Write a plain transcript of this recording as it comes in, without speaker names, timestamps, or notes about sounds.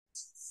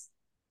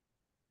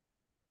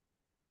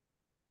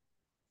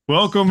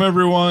Welcome,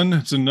 everyone.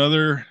 It's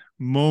another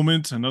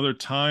moment, another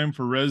time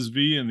for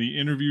ResV and the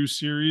interview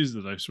series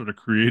that I sort of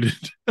created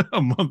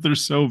a month or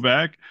so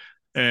back.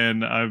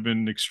 And I've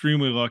been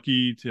extremely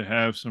lucky to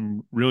have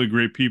some really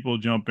great people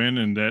jump in,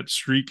 and that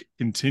streak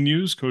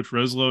continues. Coach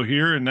Reslow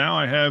here. And now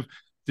I have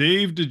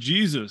Dave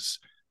DeJesus.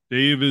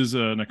 Dave is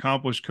an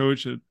accomplished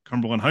coach at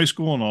Cumberland High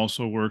School and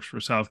also works for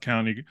South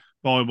County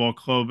Volleyball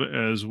Club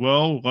as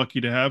well.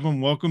 Lucky to have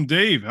him. Welcome,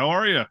 Dave. How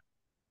are you?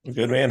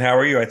 Good man. How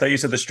are you? I thought you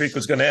said the streak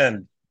was going to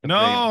end. Maybe.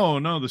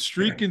 No, the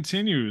streak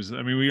continues.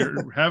 I mean, we are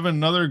having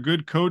another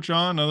good coach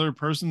on, another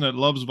person that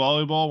loves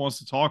volleyball, wants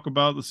to talk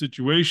about the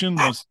situation,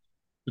 wants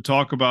to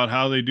talk about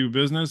how they do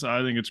business.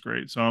 I think it's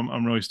great. So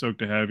I'm really stoked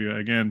to have you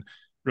again.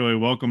 Really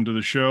welcome to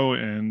the show.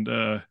 And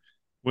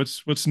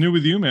what's new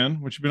with you,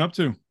 man? What you been up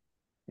to?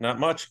 Not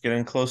much.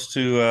 Getting close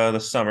to the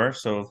summer,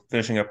 so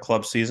finishing up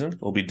club season.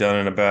 We'll be done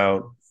in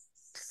about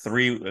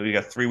three. We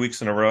got 3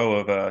 weeks in a row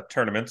of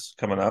tournaments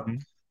coming up,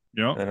 Mhm.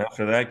 Yeah, and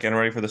after that, getting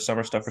ready for the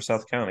summer stuff for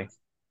South County.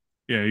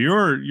 yeah.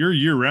 You're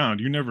year round.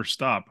 You never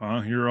stop,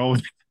 huh? You're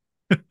always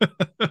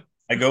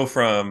I go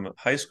from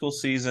high school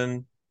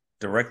season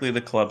directly to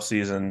club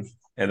season,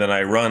 and then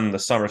I run the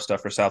summer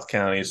stuff for South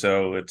County.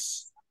 So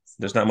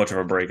there's not much of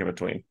a break in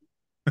between.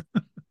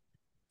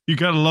 you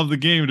gotta love the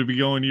game to be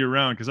going year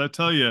round. Because I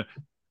tell you,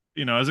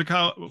 as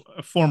a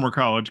former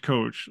college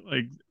coach,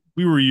 like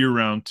we were year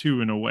round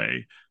too in a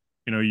way.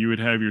 You would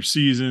have your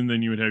season,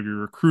 then you would have your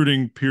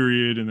recruiting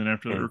period, and then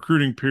after the Mm.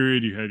 recruiting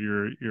period, you had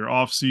your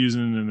off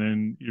season, and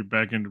then you're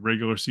back into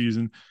regular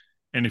season.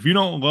 And if you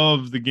don't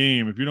love the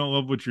game, if you don't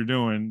love what you're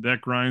doing,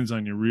 that grinds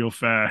on you real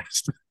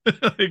fast.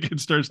 Like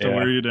it starts to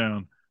wear Yeah. you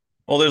down.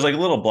 Well, there's like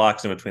little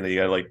blocks in between that you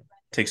got to like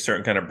take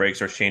certain kind of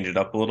breaks or change it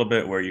up a little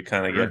bit where you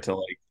kind of Sure. get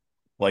to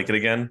like it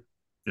again.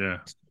 Yeah.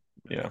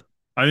 Yeah.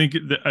 I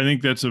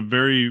think that's a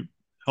very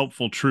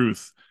helpful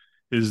truth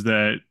is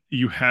that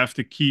you have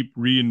to keep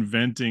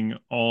reinventing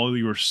all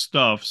your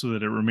stuff so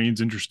that it remains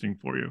interesting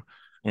for you.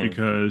 Mm.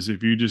 Because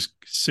if you just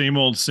same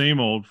old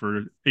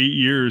for 8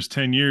 years,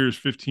 10 years,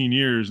 15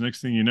 years, next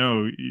thing you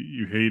know,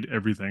 you hate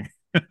everything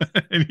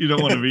and you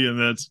don't want to be in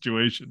that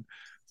situation.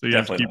 So you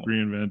have to Definitely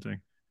keep not. reinventing.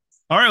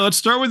 All right, let's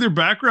start with your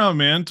background,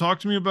 man.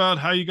 Talk to me about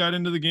how you got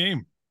into the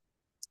game.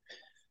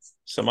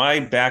 So my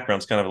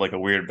background's kind of like a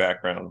weird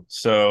background.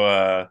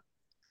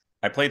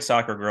 I played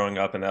soccer growing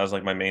up and that was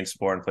like my main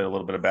sport and played a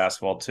little bit of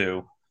basketball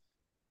too.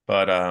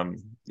 But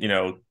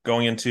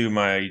going into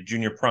my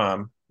junior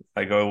prom,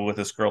 I go with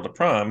this girl to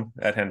prom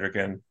at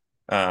Hendricken.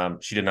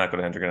 She did not go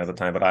to Hendricken at the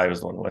time, but I was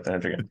the one who went to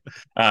Hendricken.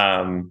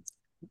 Um,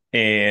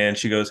 and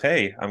she goes,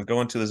 "Hey, I'm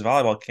going to this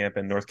volleyball camp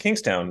in North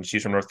Kingstown."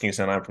 She's from North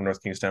Kingstown. I'm from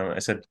North Kingstown. And I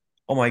said,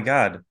 "Oh my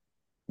God,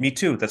 me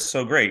too. That's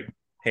so great.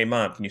 Hey,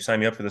 mom, can you sign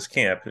me up for this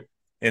camp?"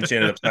 And she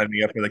ended up signing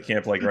me up for the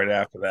camp like right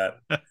after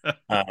that.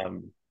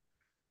 Um,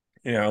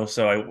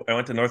 so I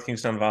went to North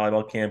Kingstown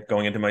volleyball camp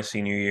going into my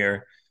senior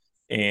year,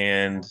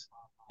 and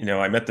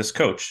I met this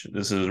coach.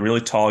 This is a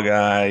really tall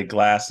guy,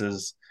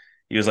 glasses.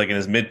 He was like in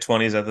his mid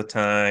 20s at the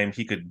time.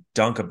 He could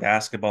dunk a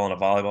basketball and a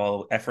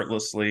volleyball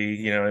effortlessly.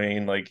 You know what I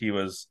mean? Like he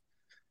was,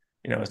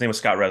 his name was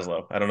Scott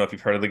Reslow. I don't know if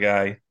you've heard of the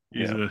guy.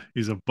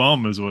 He's a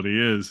bum, is what he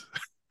is.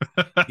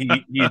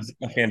 He's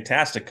a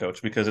fantastic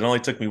coach because it only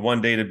took me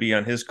one day to be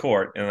on his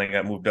court and I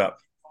got moved up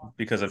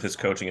because of his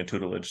coaching and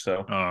tutelage.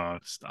 So Oh,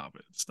 stop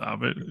it.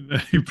 Stop it.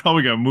 You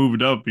probably got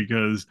moved up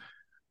because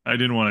I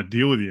didn't want to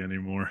deal with you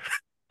anymore.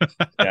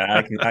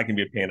 yeah, I can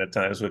be a pain at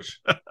times, which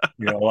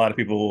a lot of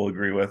people will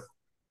agree with.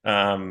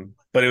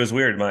 But it was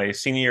weird. My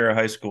senior year of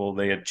high school,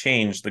 they had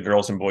changed the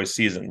girls and boys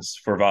seasons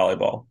for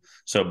volleyball.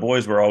 So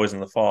boys were always in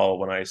the fall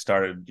when I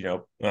started,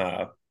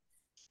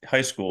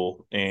 high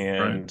school, Right.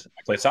 and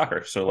I played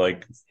soccer. So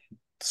like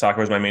soccer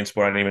was my main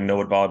sport. I didn't even know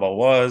what volleyball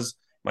was.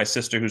 My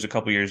sister, who's a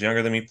couple years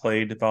younger than me,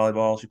 played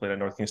volleyball. She played at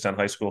North Kingstown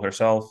High School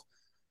herself,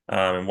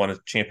 and won a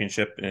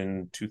championship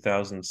in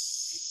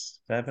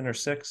 2007 or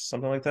six,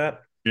 something like that.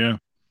 Yeah.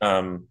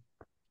 Um,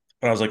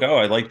 but I was like, oh,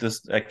 I like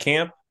this at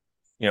camp.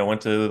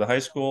 Went to the high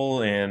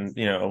school, and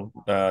the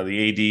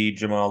AD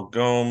Jamal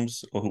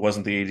Gomes, who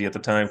wasn't the AD at the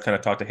time, kind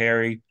of talked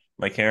to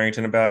Mike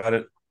Harrington about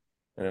it,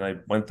 and then I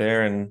went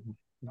there and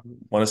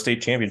won a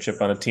state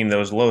championship on a team that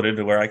was loaded,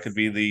 to where I could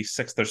be the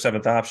sixth or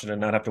seventh option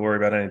and not have to worry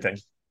about anything,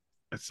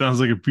 It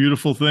sounds like a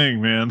beautiful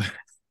thing, man.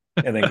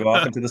 and then go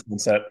off into the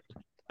sunset.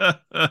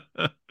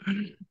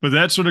 But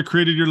that sort of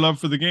created your love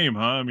for the game,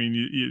 huh? I mean,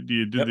 you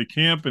did the Yep.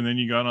 camp and then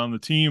you got on the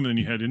team and then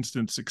you had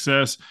instant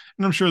success.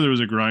 And I'm sure there was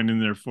a grind in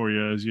there for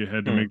you as you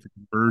had to Hmm. make the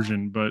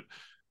conversion. But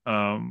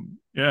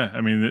yeah,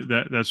 I mean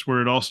that's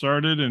where it all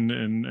started.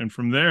 And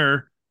from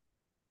there,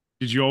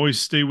 did you always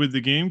stay with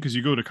the game? Because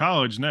you go to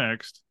college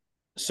next.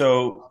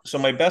 So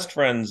my best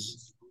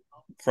friends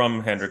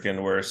from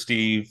Hendricken were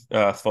Steve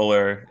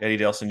Fuller, Eddie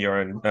Del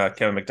Senor, and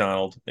Kevin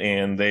McDonald,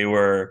 and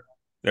they're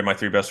my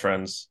three best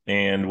friends.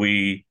 And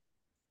we,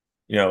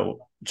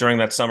 during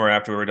that summer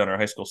after we were done our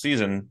high school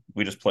season,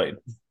 we just played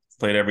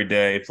every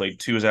day, played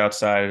twos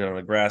outside on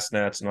the grass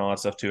nets and all that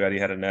stuff too. Eddie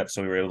had a net,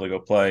 so we were able to go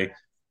play,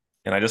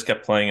 and I just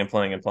kept playing and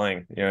playing and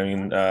playing.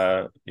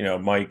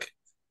 Mike.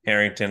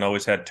 Harrington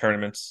always had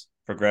tournaments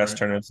for grass Right.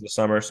 tournaments in the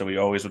summer, so we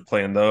always would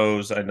play in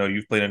those. I know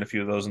you've played in a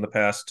few of those in the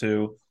past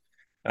too.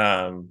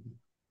 Um,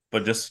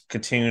 but just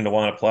continuing to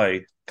want to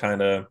play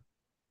kind of,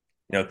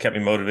 kept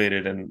me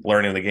motivated and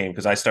learning the game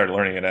because I started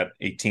learning it at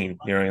 18,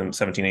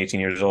 17, 18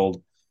 years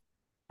old,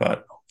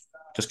 but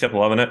just kept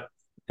loving it.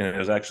 And it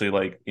was actually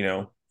like,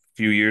 a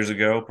few years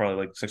ago,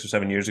 probably like 6 or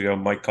 7 years ago,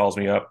 Mike calls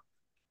me up,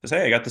 says,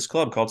 "Hey, I got this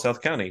club called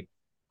South County."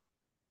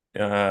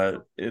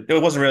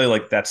 It wasn't really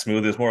like that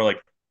smooth. It was more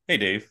like, "Hey,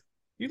 Dave,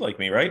 you like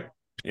me, right?"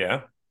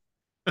 "Yeah."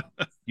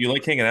 "You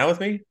like hanging out with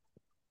me?"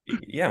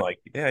 "Yeah, Mike.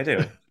 Yeah, I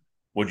do."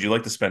 "Would you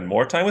like to spend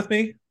more time with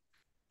me?"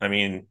 "I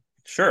mean,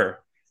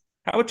 sure.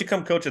 How about you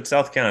come coach at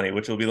South County,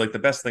 which will be like the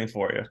best thing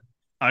for you?"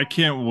 I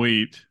can't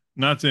wait,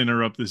 not to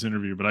interrupt this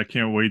interview, but I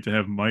can't wait to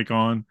have Mike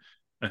on,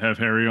 to have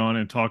Harry on,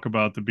 and talk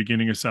about the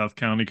beginning of South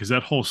County because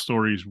that whole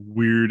story is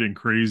weird and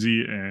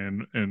crazy,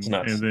 and It's and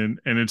and nuts. then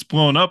and it's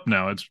blown up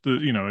now. It's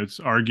it's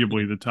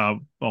arguably the top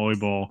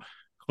volleyball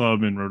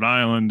club in Rhode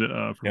Island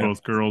for Yeah.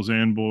 both girls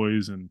and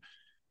boys,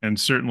 and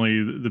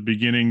certainly the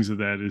beginnings of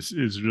that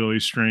is really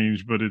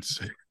strange, but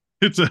it's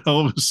a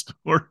hell of a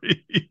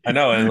story. I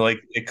know, and like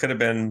it could have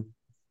been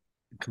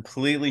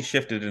completely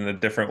shifted in a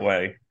different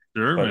way.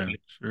 Sure, But man, if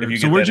sure. you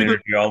So get where'd that you go?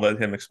 interview, I'll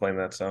let him explain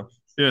that. So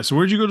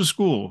where'd you go to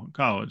school,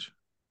 college?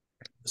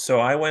 So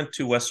I went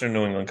to Western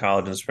New England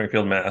College in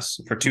Springfield, Mass,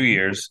 for two Okay.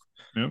 years,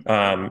 Yep.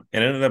 and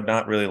ended up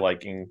not really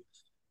liking,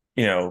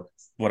 you know,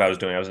 what I was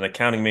doing. I was an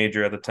accounting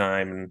major at the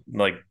time, and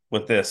like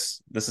with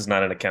this is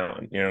not an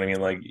accountant. You know what I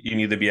mean? Like you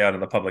need to be out in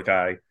the public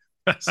eye.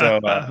 So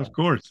Of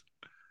course.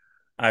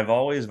 I've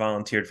always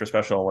volunteered for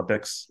Special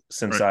Olympics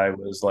since Right. I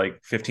was like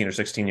 15 or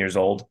 16 years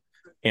old.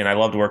 And I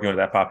loved working with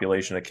that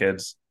population of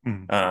kids.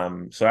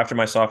 Mm. So after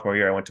my sophomore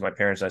year, I went to my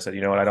parents and I said,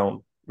 you know what, I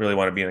don't really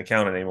want to be an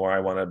accountant anymore. I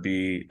want to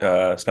be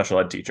a special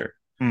ed teacher.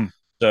 Mm.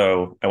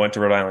 So I went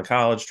to Rhode Island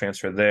College,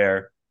 transferred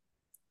there,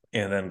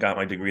 and then got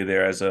my degree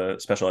there as a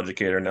special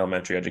educator and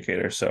elementary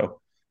educator.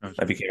 So I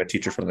Gotcha. became a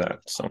teacher from that.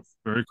 So,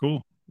 Very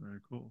cool. Very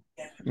cool.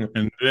 yeah.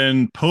 And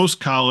then post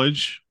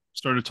college,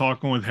 started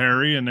talking with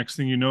Harry, and next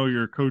thing you know,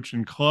 you're a coach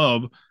in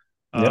club.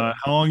 Yep.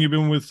 How long you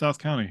been with South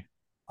County?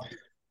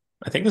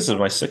 I think this is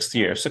my sixth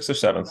year, sixth or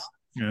seventh.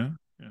 Yeah.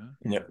 Yeah.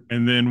 Yep.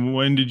 And then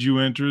when did you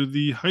enter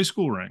the high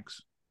school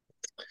ranks?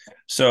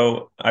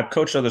 So I've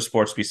coached other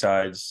sports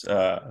besides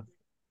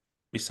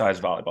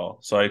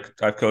volleyball. So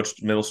I've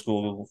coached middle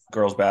school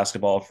girls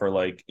basketball for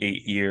like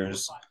 8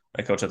 years.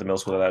 I coached at the middle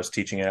school that I was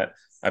teaching at.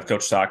 I've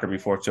coached soccer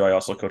before too. I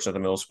also coached at the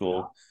middle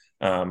school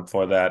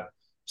for that.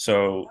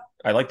 So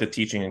I like the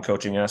teaching and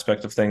coaching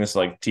aspect of things.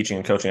 Like teaching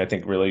and coaching, I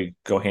think really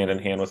go hand in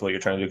hand with what you're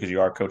trying to do because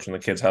you are coaching the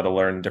kids how to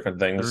learn different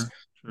things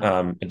Sure.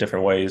 Sure. in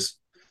different ways.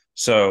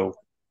 So,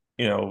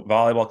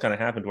 volleyball kind of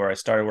happened where I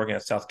started working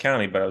at South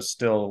County, but I was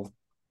still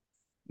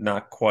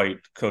not quite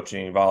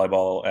coaching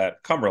volleyball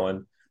at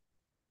Cumberland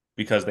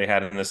because they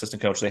had an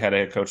assistant coach, they had a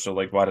head coach. So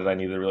like, why did I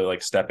need to really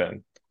like step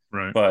in?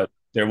 Right. But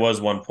there was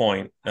one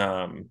point,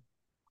 at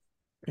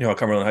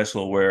Cumberland High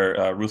School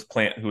where Ruth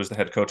Plant, who was the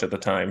head coach at the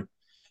time,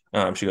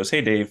 she goes,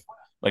 "Hey Dave,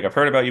 like I've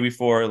heard about you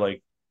before.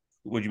 Like,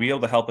 would you be able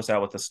to help us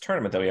out with this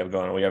tournament that we have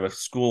going on? We have a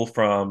school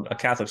from a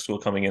Catholic school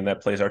coming in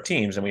that plays our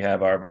teams, and we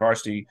have our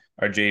varsity,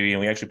 our JV, and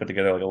we actually put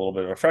together like a little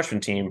bit of a freshman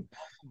team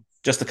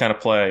just to kind of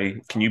play.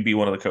 Can you be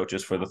one of the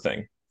coaches for the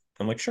thing?"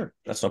 I'm like, "Sure,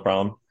 that's no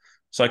problem."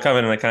 So I come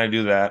in and I kind of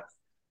do that.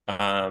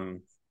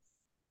 Um,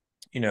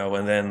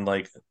 and then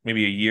like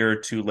maybe a year or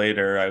two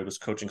later, I was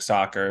coaching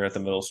soccer at the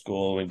middle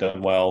school. We'd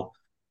done well,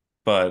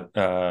 but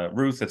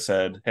Ruth had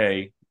said,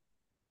 "Hey,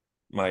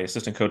 my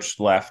assistant coach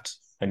left.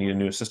 I need a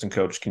new assistant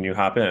coach. Can you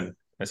hop in?"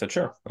 I said,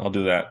 "Sure, I'll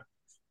do that."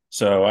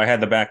 So I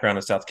had the background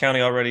in South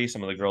County already.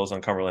 Some of the girls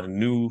on Cumberland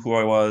knew who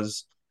I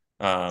was.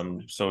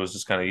 So it was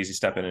just kind of easy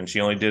stepping in. She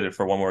only did it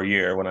for one more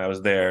year when I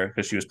was there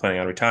because she was planning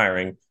on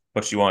retiring,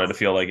 but she wanted to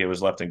feel like it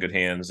was left in good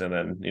hands. And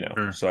then,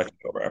 Sure. so I took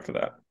over after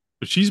that.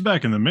 But she's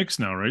back in the mix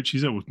now, right?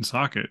 She's at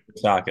Woonsocket.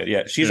 Socket.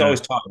 Yeah. She's Yeah.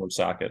 always taught with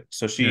socket.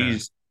 So Yeah.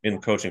 she's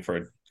been coaching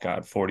for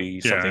God, 40 Yeah.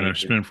 I something know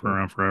she's years. been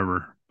around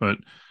forever. But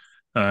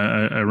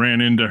I ran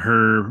into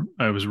her.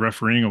 I was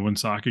refereeing a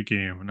Woonsocket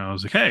game, and I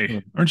was like,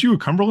 "Hey, aren't you a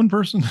Cumberland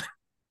person?"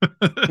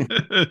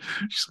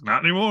 She's like,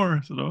 "Not anymore."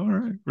 I said, "All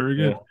right, very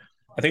Yeah. good."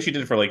 I think she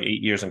did it for like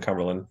 8 years in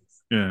Cumberland,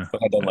 Yeah.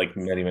 but I've done Yeah. like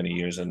many, many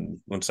years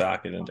in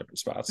Woonsocket in different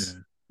Yeah. spots.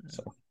 Yeah.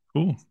 So,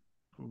 Cool.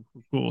 Cool.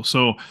 Cool. Cool.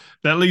 So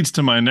that leads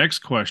to my next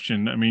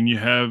question. I mean, you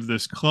have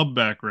this club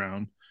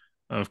background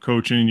of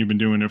coaching. You've been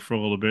doing it for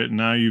a little bit, and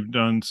now you've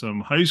done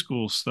some high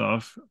school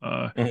stuff.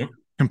 mhm.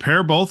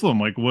 Compare both of them.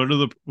 Like, what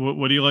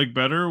do you like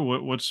better?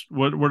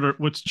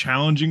 What's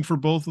challenging for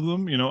both of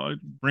them?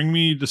 Bring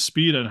me to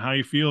speed on how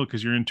you feel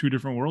because you're in two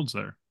different worlds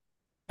there.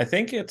 I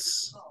think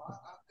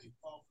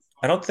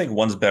I don't think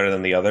one's better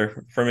than the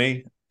other for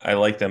me. I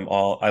like them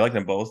all. I like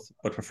them both,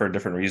 but for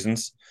different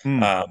reasons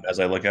Hmm. as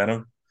I look at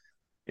them.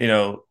 You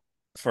know,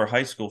 for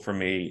high school, for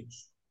me,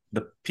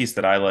 the piece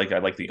that I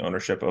like the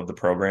ownership of the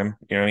program.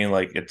 You know what I mean?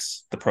 Like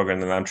it's the program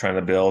that I'm trying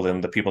to build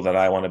and the people that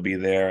I want to be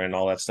there and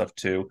all that stuff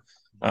too.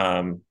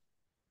 Um,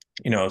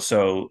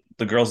 so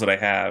the girls that I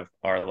have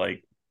are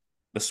like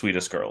the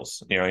sweetest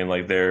girls, and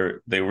like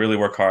they really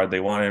work hard. They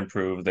want to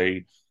improve.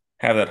 They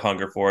have that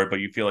hunger for it, but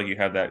you feel like you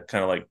have that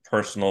kind of like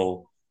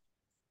personal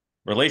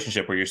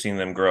relationship where you're seeing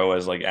them grow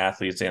as like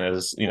athletes and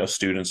as,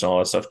 students and all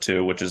that stuff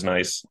too, which is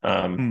nice.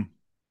 Hmm.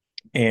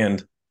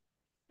 And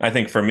I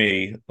think for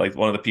me, like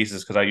one of the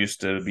pieces, because I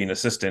used to be an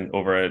assistant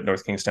over at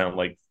North Kingstown,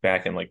 like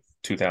back in like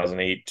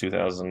 2008,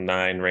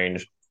 2009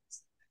 range,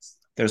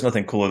 there's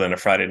nothing cooler than a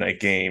Friday night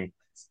game.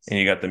 And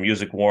you got the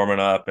music warming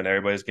up and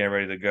everybody's getting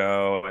ready to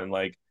go. And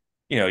like,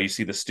 you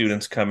see the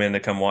students come in to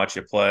come watch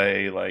you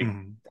play. Like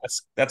Hmm.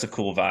 that's a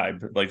cool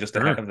vibe. Like just to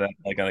Sure. have that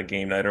like on a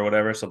game night or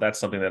whatever. So that's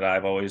something that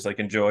I've always like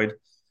enjoyed.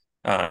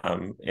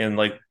 And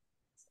like,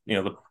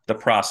 the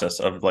process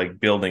of like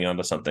building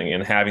onto something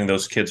and having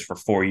those kids for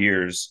 4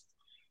 years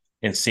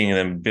and seeing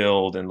them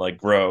build and like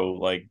grow,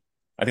 like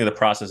I think the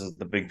process is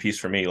the big piece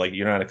for me. Like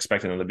you're not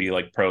expecting them to be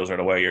like pros right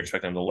away. You're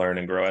expecting them to learn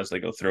and grow as they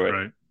go through it.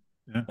 Right.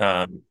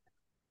 Yeah. Um,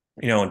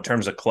 in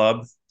terms of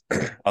club,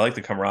 I like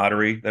the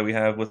camaraderie that we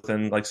have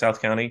within like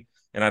South County.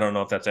 And I don't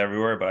know if that's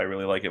everywhere, but I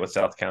really like it with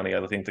South County.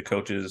 I think the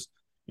coaches,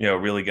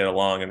 really get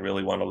along and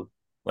really want to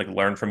like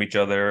learn from each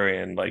other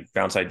and like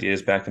bounce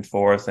ideas back and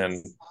forth.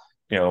 And,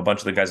 a bunch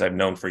of the guys I've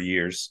known for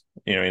years,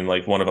 and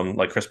like one of them,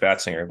 like Chris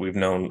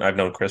Batzinger, I've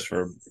known Chris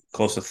for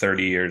close to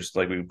 30 years.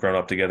 Like we've grown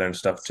up together and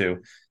stuff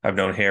too. I've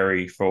known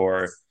Harry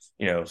for,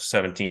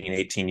 17,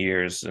 18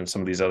 years and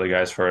some of these other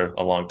guys for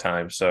a long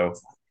time. So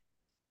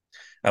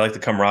I like the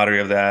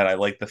camaraderie of that. I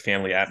like the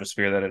family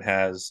atmosphere that it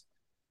has,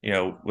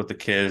 with the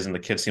kids, and the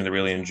kids seem to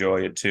really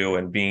enjoy it too.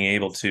 And being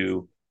able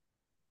to,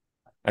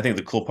 I think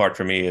the cool part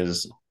for me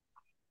is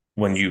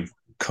when you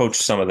coach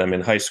some of them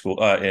in high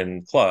school,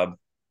 in club,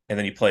 and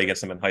then you play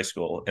against them in high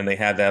school, and they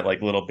have that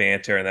like little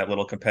banter and that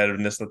little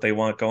competitiveness that they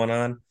want going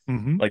on.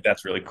 Hmm. Like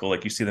that's really cool.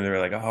 Like you see them, they're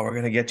like, "Oh, we're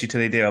gonna get you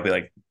today, Dave." I'll be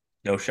like,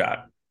 "No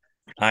shot.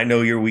 I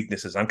know your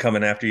weaknesses. I'm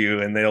coming after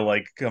you." And they'll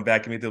like come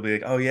back at me. They'll be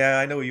like, "Oh yeah,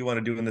 I know what you want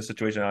to do in this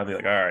situation." I'll be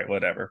like, "All right,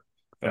 whatever."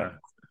 But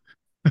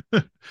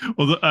Yeah.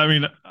 Well, I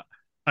mean,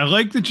 I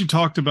like that you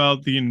talked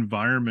about the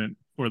environment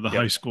for the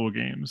high yep. school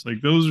games.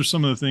 Like those are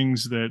some of the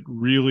things that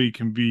really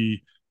can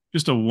be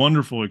just a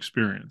wonderful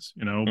experience.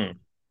 Mm,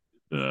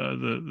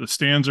 The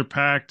stands are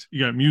packed.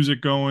 You got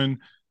music going.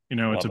 It's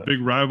a love it.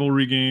 big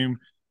rivalry game.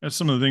 That's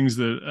some of the things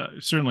that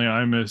certainly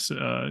I miss.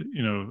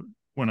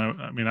 When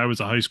I mean, I was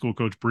a high school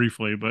coach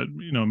briefly, but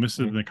missed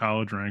it in Mhm. the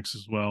college ranks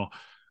as well.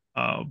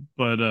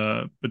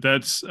 But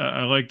that's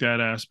I like that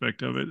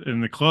aspect of it,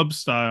 and the club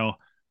style.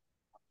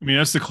 I mean,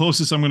 that's the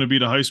closest I'm going to be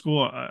to high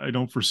school. I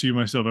don't foresee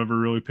myself ever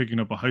really picking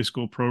up a high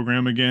school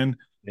program again.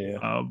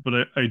 Yeah.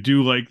 But I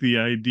do like the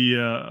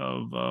idea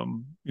of,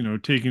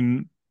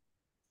 taking,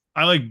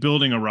 I like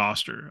building a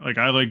roster. Like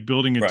I like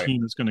building a Right.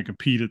 team that's going to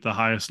compete at the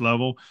highest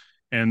level.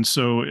 And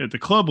so at the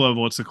club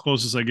level, it's the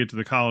closest I get to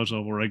the college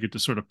level where I get to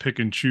sort of pick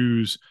and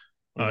choose,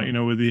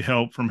 Hmm. with the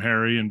help from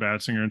Harry and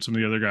Batzinger and some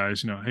of the other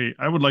guys, hey,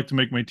 I would like to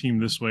make my team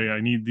this way.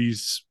 I need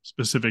these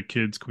specific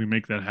kids. Can we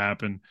make that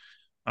happen?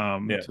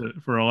 Yeah.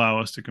 For allow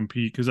us to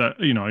compete, because I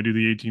do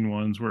the 18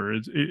 ones where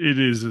it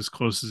is as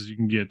close as you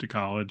can get to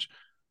college,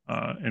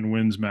 and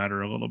wins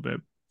matter a little bit.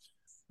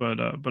 But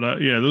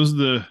yeah, those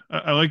are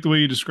I like the way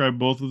you describe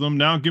both of them.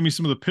 Now give me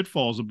some of the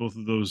pitfalls of both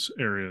of those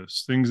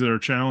areas, things that are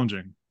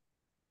challenging.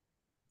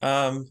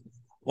 Um,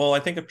 well, I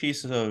think a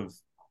piece of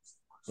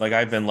like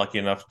I've been lucky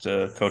enough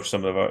to coach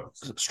some of our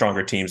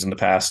stronger teams in the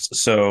past.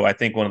 So I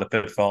think one of the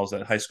pitfalls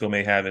that high school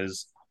may have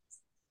is,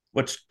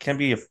 which can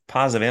be a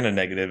positive and a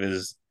negative,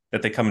 is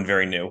that they come in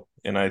very new.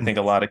 And I think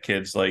a lot of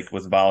kids, like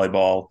with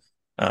volleyball,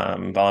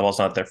 volleyball's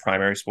not their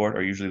primary sport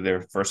or usually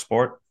their first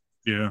sport.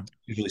 Yeah.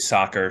 Usually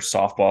soccer,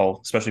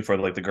 softball, especially for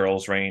like the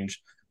girls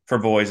range. For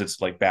boys, it's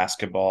like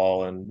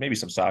basketball and maybe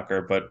some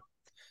soccer, but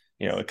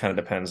it kind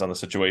of depends on the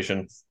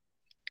situation.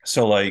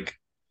 So like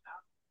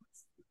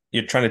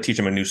you're trying to teach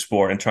them a new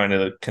sport and trying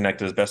to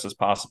connect as best as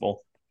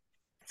possible.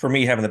 For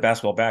me, having the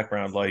basketball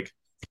background, like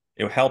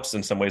it helps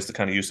in some ways to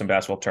kind of use some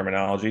basketball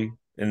terminology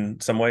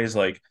in some ways.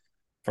 Like,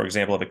 for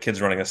example, if a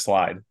kid's running a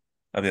slide,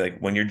 I'd be like,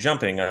 when you're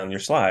jumping on your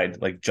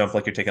slide, like jump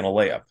like you're taking a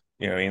layup.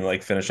 You know what I mean?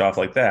 Like finish off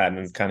like that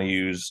and kind of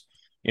use,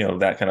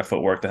 that kind of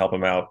footwork to help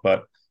them out.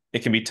 But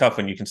it can be tough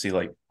when you can see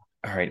like,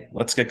 all right,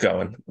 let's get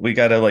going. We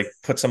got to like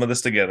put some of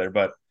this together.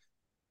 But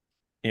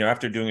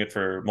after doing it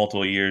for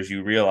multiple years,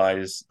 you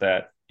realize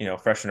that,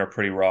 freshmen are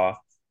pretty raw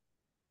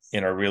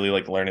and are really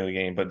like learning the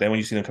game. But then when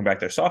you see them come back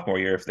their sophomore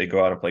year, if they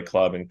go out and play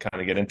club and kind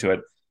of get into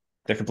it,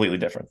 they're completely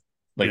different.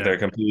 Like Yeah. they're a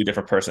completely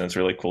different person. It's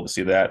really cool to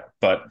see that.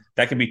 But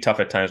that can be tough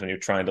at times when you're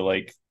trying to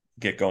like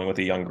get going with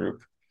a young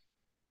group.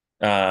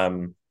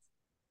 Um,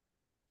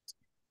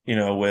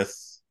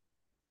 with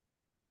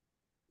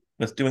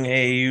doing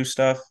AAU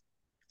stuff,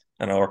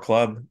 I don't know, or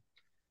club,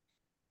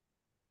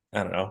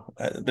 I don't know.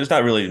 There's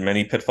not really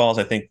many pitfalls.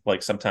 I think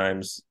like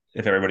sometimes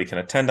if everybody can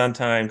attend on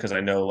time, because I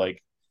know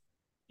like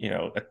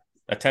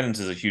attendance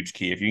is a huge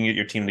key. If you can get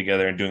your team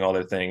together and doing all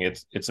their thing,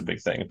 it's a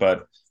big thing.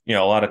 But a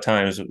lot of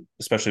times,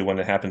 especially when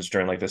it happens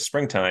during like the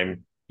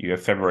springtime, you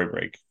have February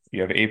break,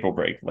 you have April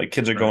break. Like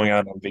kids are Right. going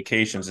out on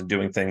vacations and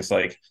doing things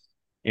like,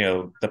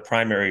 the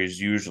primary is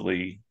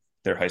usually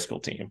their high school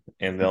team,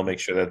 and they'll make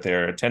sure that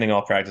they're attending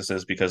all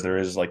practices because there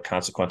is like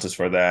consequences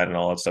for that and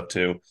all that stuff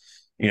too.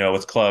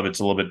 With club, it's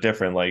a little bit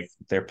different. Like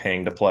they're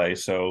paying to play,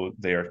 so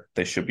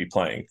they should be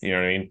playing. You know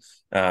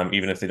what I mean?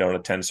 Even if they don't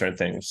attend certain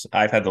things.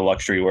 I've had the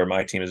luxury where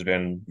my team has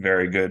been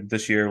very good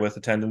this year with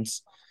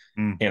attendance,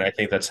 Mm. and I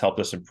think that's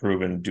helped us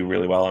improve and do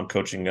really well. I'm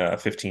coaching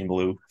 15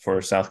 Blue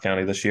for South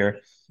County this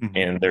year, Mhm.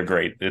 and they're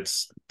great.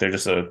 They're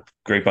just a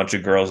great bunch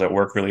of girls that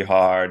work really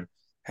hard,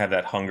 have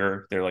that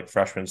hunger. They're like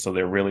freshmen, so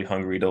they're really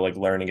hungry to like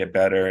learn and get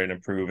better and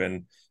improve,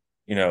 and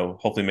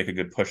hopefully make a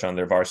good push on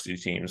their varsity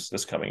teams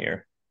this coming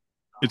year.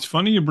 It's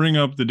funny you bring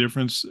up the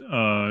difference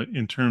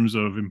in terms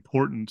of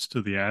importance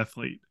to the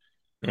athlete.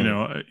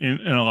 Mm,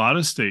 In a lot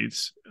of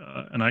states,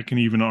 and I can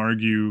even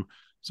argue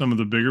some of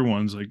the bigger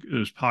ones, like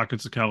there's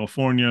pockets of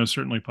California,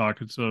 certainly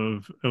pockets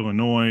of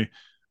Illinois.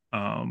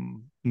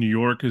 New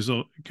York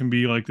can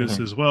be like this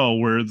mhm. as well,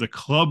 where the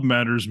club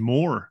matters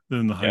more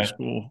than the high Yeah.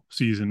 school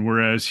season.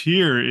 Whereas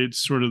here, it's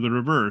sort of the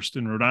reversed.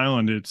 In Rhode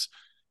Island, it's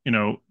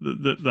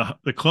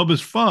the club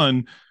is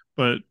fun,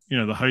 but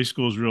the high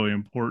school is really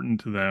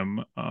important to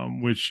them.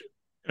 Which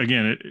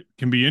again, it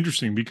can be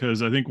interesting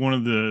because I think one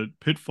of the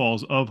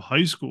pitfalls of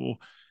high school,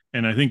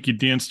 and I think you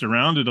danced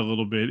around it a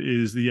little bit,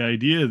 is the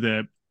idea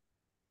that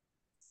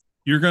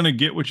you're going to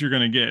get what you're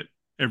going to get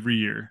every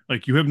year.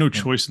 Like you have no Mm,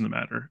 choice in the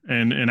matter.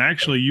 And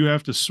actually you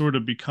have to sort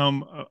of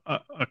become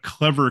a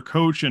clever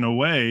coach in a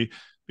way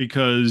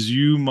because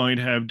you might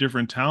have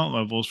different talent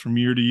levels from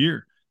year to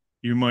year.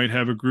 You might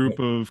have a group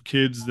of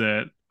kids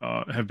that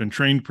have been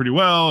trained pretty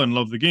well and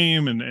love the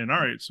game. And all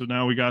right, so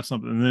now we got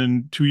something. And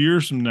then 2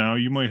 years from now,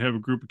 you might have a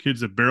group of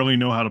kids that barely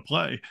know how to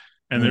play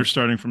and they're mhm,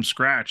 starting from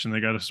scratch and they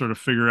got to sort of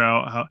figure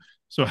out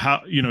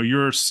how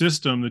your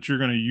system that you're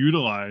going to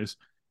utilize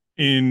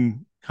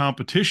in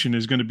competition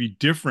is going to be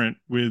different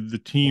with the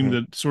team mhm.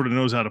 that sort of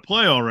knows how to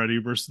play already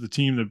versus the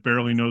team that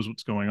barely knows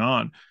what's going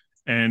on.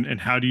 And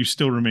how do you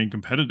still remain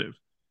competitive?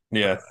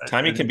 Yeah, I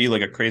timing can think, be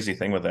like a crazy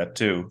thing with that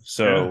too. yeah.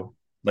 So,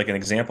 like an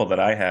example that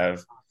I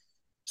have.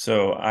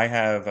 So I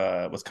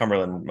have with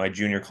Cumberland, my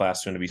junior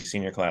class, soon to be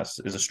senior class,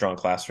 is a strong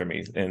class for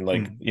me, and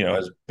like Mm,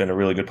 has been a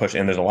really good push.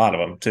 And there's a lot of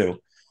them too.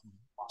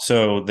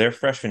 So their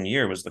freshman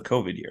year was the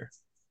COVID year.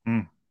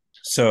 mm,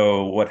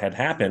 So what had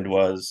happened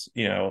was,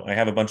 I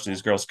have a bunch of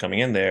these girls coming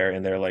in there,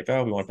 and they're like,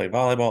 "Oh, we want to play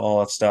volleyball, all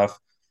that stuff."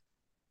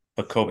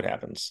 But COVID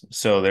happens,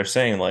 so they're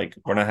saying like,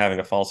 "We're not having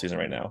a fall season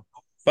right now,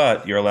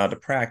 but you're allowed to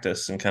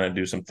practice and kind of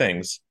do some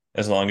things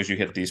as long as you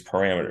hit these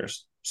parameters." right.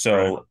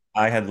 So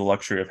I had the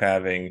luxury of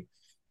having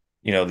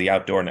the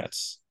outdoor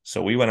nets.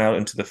 So we went out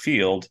into the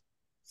field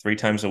 3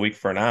 times a week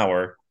for an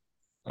hour.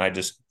 I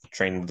just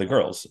trained the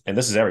girls, and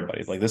this is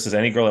everybody. Like this is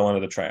any girl I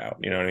wanted to try out.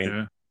 You know what I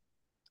mean?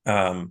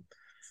 Yeah. Um,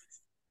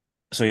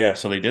 so yeah,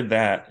 so they did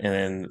that, and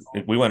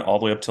then we went all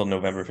the way up till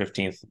November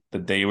 15th, the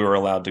day we were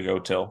allowed to go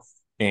till.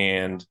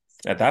 And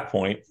at that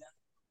point,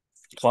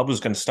 club was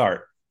going to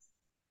start.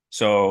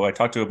 So I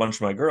talked to a bunch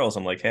of my girls.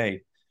 I'm like,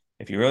 hey,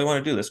 if you really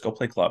want to do this, go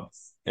play club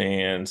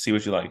and see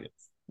what you like.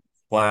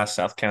 Blast,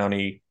 South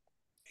County,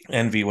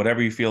 Envy,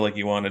 whatever you feel like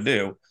you want to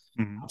do.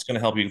 Mm, It's going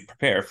to help you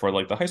prepare for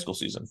like the high school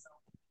season.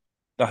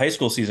 The high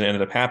school season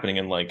ended up happening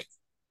in like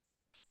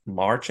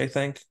March, I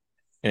think,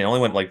 and it only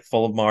went like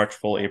full of March,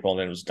 full April, and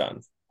then it was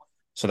done.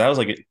 So that was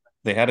like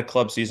they had a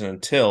club season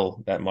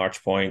until that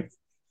March point.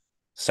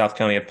 South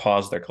County had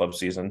paused their club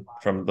season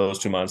from those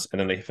 2 months, and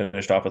then they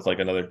finished off with like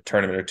another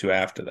tournament or two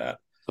after that.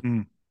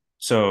 mm.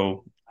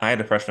 So I had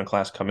a freshman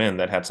class come in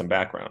that had some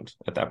background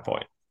at that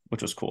point,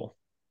 which was cool.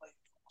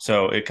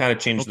 So it kind of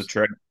changed the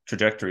Helps.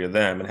 trajectory of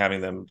them and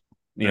having them,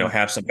 Yeah.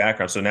 have some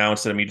background. So now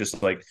instead of me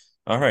just like,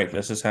 all right,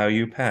 this is how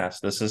you pass,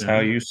 this is how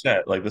Yeah. you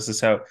set, like this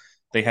is how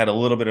they had a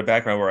little bit of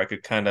background where I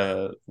could kind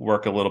of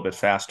work a little bit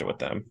faster with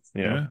them.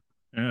 Yeah.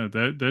 Yeah.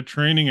 That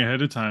training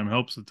ahead of time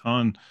helps a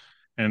ton.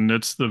 And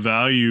that's the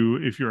value,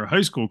 if you're a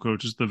high school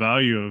coach, it's the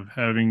value of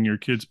having your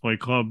kids play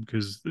club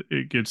because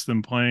it gets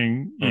them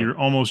playing Mm,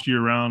 almost year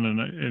round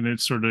and it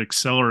sort of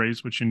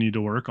accelerates what you need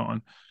to work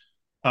on.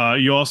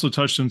 You also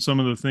touched on some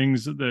of the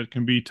things that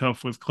can be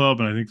tough with club.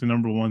 And I think the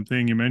number one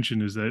thing you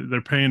mentioned is that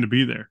they're paying to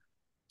be there.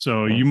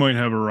 So mm, you might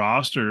have a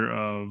roster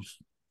of,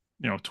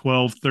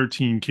 12,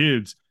 13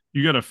 kids.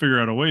 You got to figure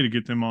out a way to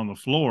get them on the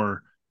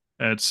floor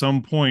at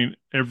some point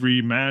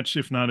every match,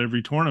 if not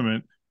every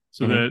tournament,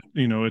 so mm, that,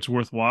 it's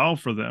worthwhile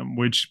for them,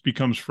 which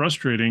becomes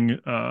frustrating,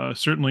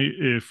 certainly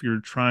if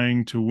you're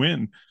trying to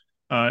win.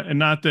 And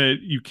not that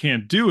you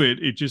can't do it,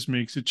 it just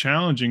makes it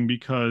challenging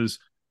because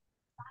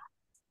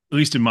at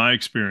least in my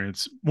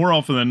experience, more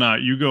often than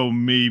not, you go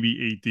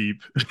maybe eight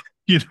deep.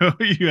 You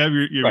have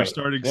your right.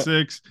 starting Yep.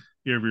 six,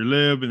 you have your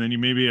lib, and then you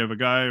maybe have a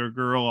guy or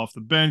girl off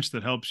the bench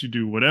that helps you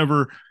do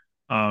whatever.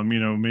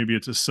 Maybe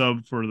it's a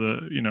sub for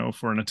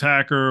for an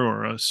attacker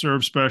or a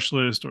serve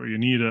specialist, or you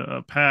need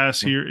a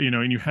pass Mm, here,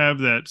 and you have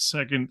that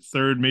second,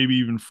 third, maybe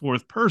even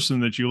fourth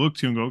person that you look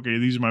to and go, okay,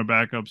 these are my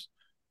backups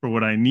for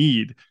what I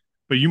need.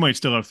 But you might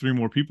still have three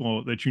more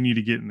people that you need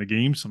to get in the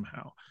game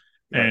somehow,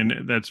 right.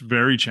 and that's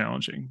very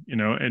challenging,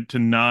 and to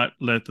not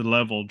let the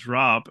level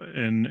drop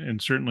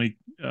and certainly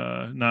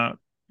not,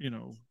 you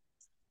know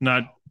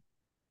not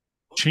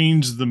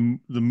change the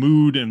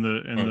mood and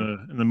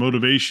Mm. the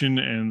motivation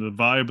and the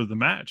vibe of the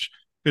match,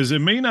 because it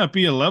may not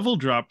be a level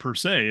drop per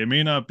se. It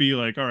may not be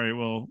like, all right,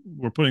 well,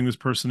 we're putting this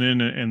person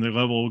in and the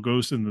level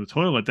goes into the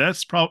toilet.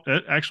 That's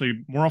probably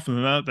actually more often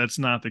than not, that's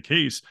not the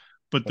case.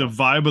 But the Yeah.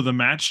 vibe of the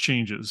match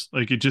changes.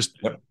 Like it just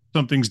Yep.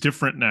 something's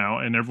different now,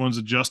 and everyone's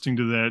adjusting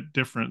to that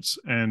difference.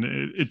 And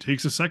it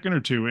takes a second or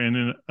two, and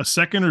in a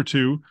second or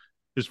two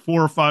is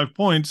 4 or 5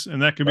 points,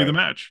 and that could be the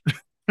Right. match.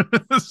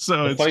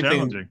 So The it's funny thing,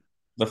 challenging.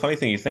 the funny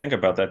thing you think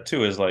about that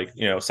too is like,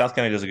 South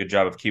County does a good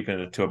job of keeping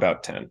it to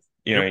about 10.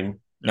 Yep. I mean, Yep.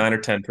 9 or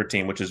 10 per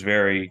team, which is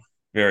very,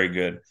 very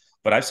good.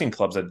 But I've seen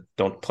clubs that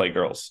don't play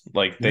girls.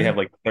 Like they Yeah. have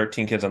like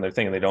 13 kids on their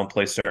thing and they don't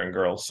play certain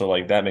girls. So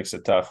like that makes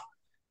it tough.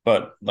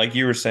 But like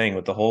you were saying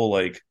with the whole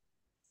like,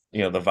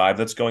 the vibe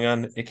that's going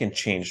on, it can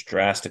change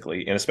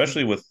drastically. And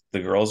especially with the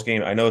girls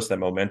game, I noticed that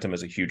momentum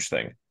is a huge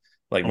thing.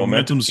 Like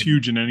momentum Momentum's can,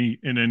 huge in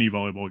any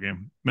volleyball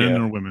game, men yeah.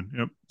 or women.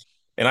 Yep.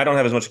 And I don't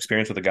have as much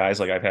experience with the guys.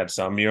 Like I've had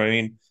some, you know what I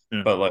mean?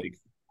 Yeah. But like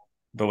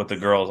But with the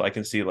girls, I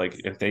can see like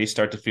if they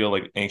start to feel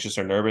like anxious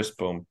or nervous,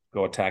 boom,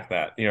 go attack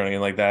that. You know what I mean?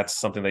 Like that's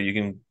something that you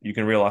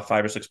can reel off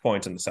 5 or 6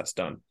 points and the set's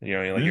done. You know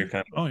what I mean? Like Yeah. you're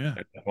kind of Oh yeah.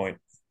 at that point.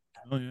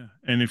 Oh yeah.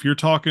 And if you're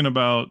talking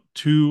about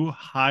two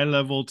high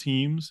level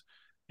teams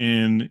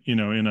in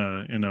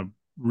a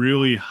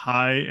really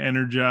high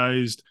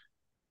energized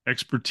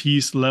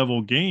expertise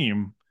level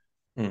game,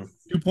 Hmm.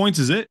 2 points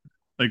is it.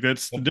 Like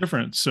that's the Yep.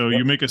 difference. So you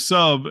Yep. make a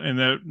sub, and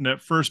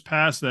that first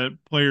pass that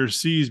player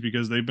sees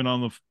because they have been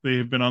on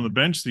the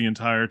bench the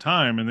entire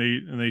time,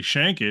 and they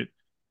shank it,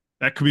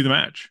 that could be the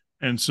match.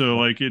 And so Yep.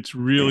 like it's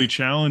really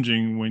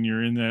challenging when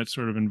you're in that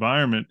sort of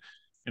environment,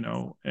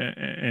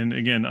 and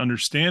again,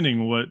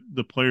 understanding what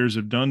the players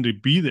have done to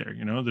be there.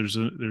 There's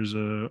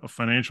a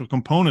financial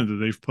component that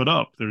they've put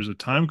up. There's a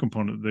time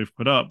component that they've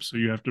put up. So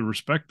you have to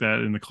respect that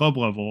in the club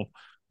level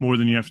more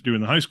than you have to do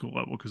in the high school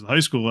level, because the high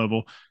school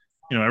level,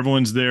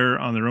 everyone's there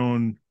on their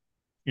own,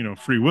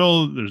 free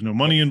will. There's no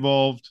money Yep.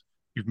 involved.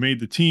 You've made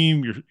the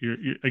team.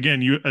 You're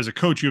again, you as a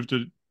coach, you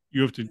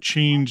have to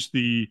change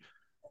the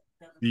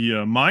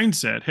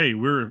mindset. Hey,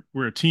 we're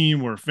a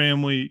team, we're a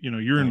family.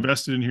 You're Hmm.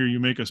 invested in here. You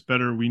make us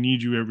better. We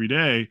need you every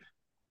day.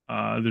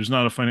 There's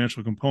not a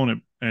financial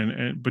component,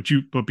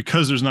 but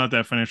because there's not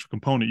that financial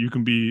component, you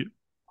can be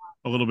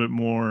a little bit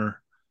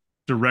more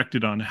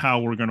directed on how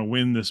we're going to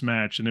win this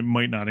match, and it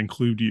might not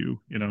include you.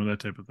 That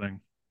type of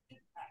thing.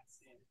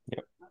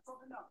 Yep.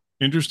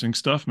 Interesting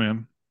stuff,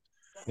 man.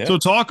 Yeah. So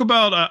talk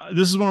about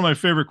this is one of my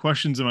favorite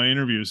questions in my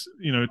interviews.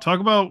 Talk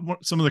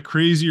about some of the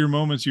crazier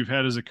moments you've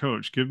had as a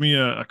coach. Give me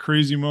a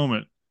crazy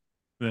moment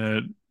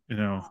that you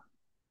know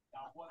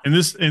in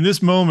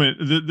this moment,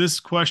 this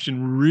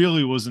question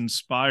really was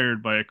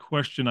inspired by a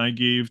question I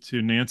gave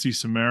to Nancy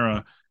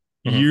Samara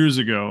Hmm. years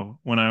ago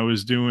when I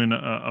was doing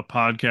a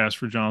podcast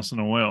for Johnson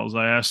and Wales.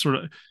 I asked sort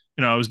of,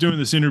 I was doing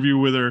this interview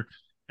with her,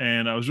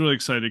 and I was really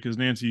excited because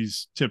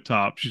Nancy's tip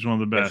top. She's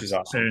one of the Yeah, she's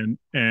best, awesome.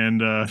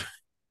 and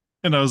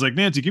I was like,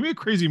 Nancy, give me a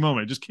crazy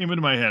moment. It just came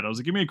into my head. I was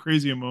like, give me a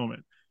crazy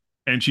moment.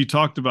 And she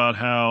talked about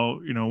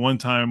how, one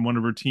time one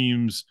of her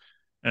teams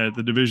at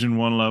the Division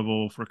 1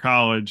 level for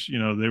college,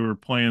 they were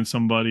playing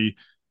somebody,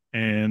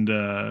 and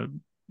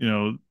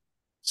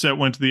set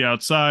went to the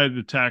outside,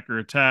 the attacker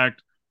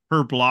attacked,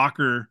 her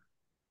blocker,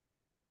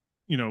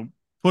 you know,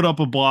 put up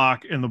a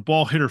block, and the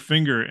ball hit her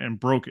finger and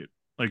broke it.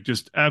 Like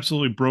just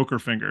absolutely broke her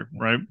finger,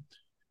 right?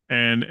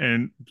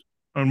 And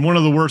one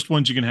of the worst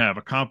ones you can have,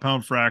 a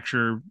compound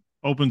fracture,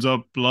 opens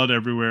up blood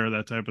everywhere,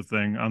 that type of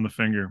thing on the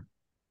finger.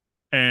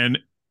 And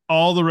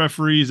all the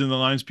referees and the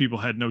lines people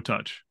had no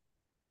touch.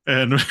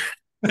 And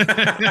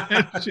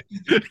she,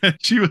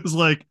 she was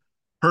like,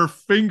 her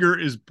finger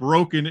is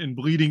broken and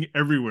bleeding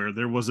everywhere.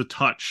 There was a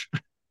touch.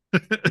 Yeah,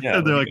 And like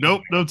they're you like, can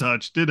nope, no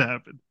touch. Did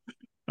happen. uh,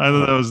 I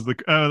thought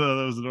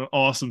that was an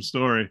awesome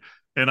story.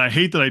 And I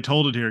hate that I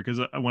told it here because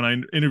when I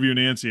interview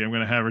Nancy, I'm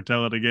going to have her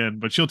tell it again,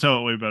 but she'll tell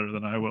it way better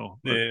than I will.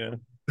 But yeah.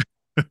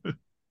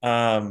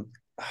 Um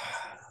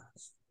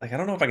like I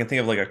don't know if I can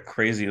think of like a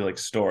crazy like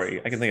story.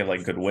 I can think of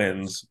like good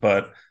wins,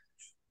 but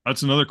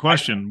that's another I,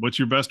 question. What's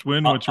your best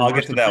win? I'll, What's your I'll get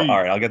worst to that. defeat? All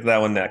right, I'll get to that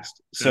one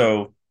next. Yeah.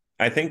 So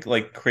I think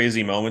like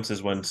crazy moments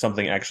is when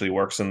something actually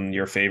works in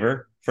your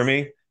favor for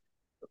me,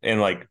 and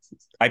like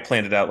I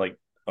planned it out like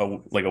a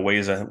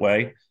ways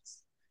away.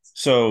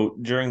 So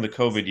during the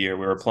COVID year,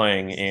 we were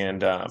playing,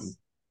 and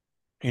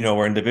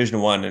we're in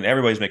Division 1, and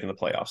everybody's making the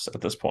playoffs at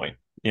this point.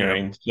 You know what Yeah.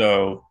 I mean?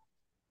 So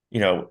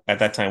at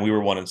that time we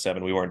were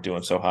 1-7. We weren't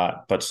doing so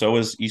hot, but so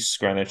was East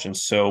Greenwich, and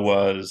so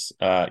was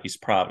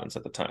East Providence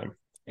at the time.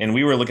 And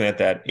we were looking at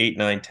that 8,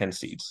 9, 10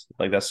 seeds.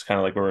 Like that's kind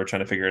of like where we were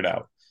trying to figure it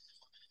out.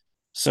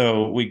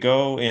 So we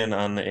go in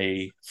on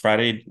a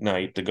Friday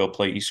night to go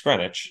play East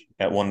Greenwich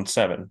at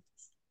 1-7,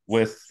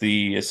 with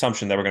the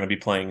assumption that we're going to be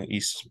playing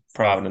East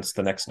Providence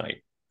the next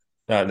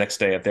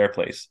day at their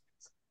place.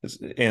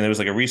 And it was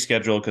like a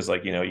reschedule because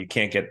you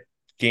can't get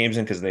games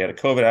in because they had a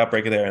COVID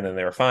outbreak there, and then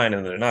they were fine,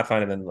 and then they're not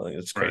fine, and then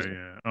it's Right. crazy.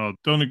 Yeah. Oh,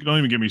 don't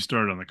even get me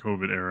started on the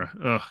COVID era.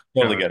 Oh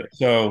Totally God. get it.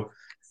 So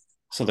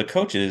So the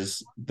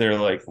coaches, they're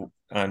like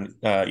on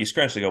East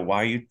Greenwich, they go, "Why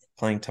are you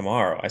playing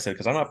tomorrow?" I said,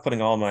 "Because I'm not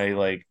putting all my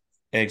like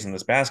eggs in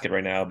this basket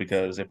right now.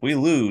 Because if we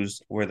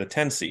lose, we're the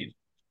 10 seed,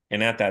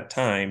 and at that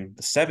time,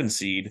 the 7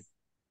 seed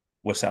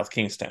was South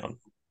Kingstown.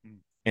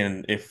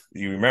 And if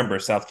you remember,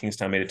 South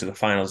Kingstown made it to the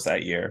finals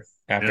that year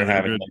Yeah, after they were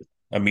having good. like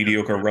a Yep.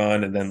 mediocre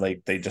run, and then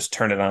like they just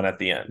turn it on at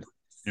the end.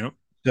 Yep.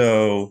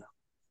 So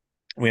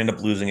we end up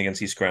losing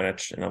against East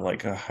Greenwich, and I'm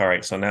like, "Oh, all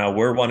right, so now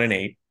we're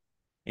 1-8.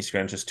 East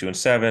Greenwich is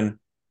 2-7,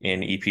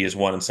 and EP is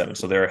 1-7.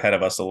 So they're ahead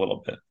of us a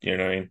little bit. You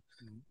know what I mean?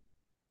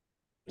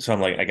 So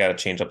I'm like, I got to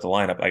change up the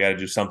lineup. I got to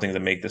do something to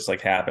make this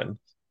like happen.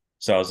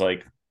 So I was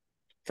like,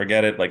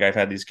 forget it. Like I've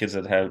had these kids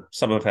that have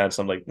some have had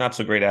some like not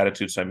so great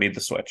attitudes. So I made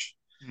the switch,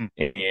 Mm.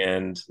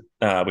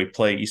 and we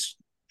play East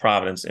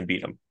Providence and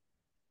beat them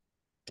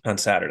on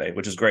Saturday,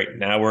 which is great.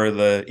 Now we're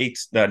the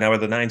now we're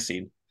the 9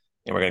 seed,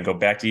 and we're gonna go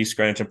back to East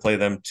Greenwich and play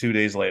them 2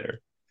 days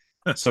later.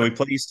 So we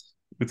play East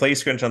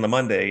Greenwich on the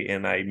Monday,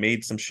 and I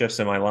made some shifts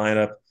in my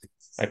lineup.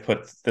 I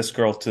put this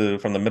girl to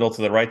from the middle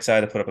to the right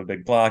side. I put up a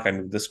big block. I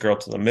moved this girl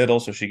to the middle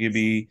so she could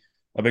be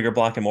a bigger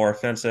block and more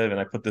offensive. And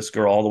I put this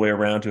girl all the way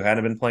around who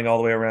hadn't been playing all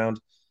the way around.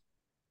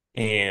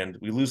 And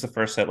we lose the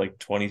first set like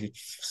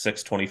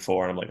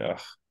 26-24. And I'm like, oh,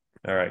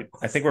 all right.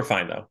 I think we're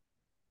fine though.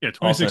 Yeah,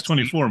 All of a sudden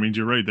 26-24 means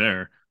you're right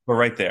there. we're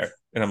right there.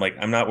 And I'm like,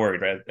 I'm not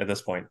worried right at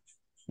this point.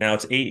 Now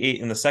it's 8-8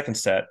 in the second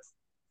set.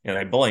 And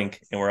I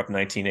blink and we're up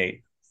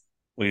 19-8.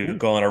 We Ooh.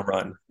 go on a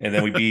run, and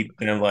then we beat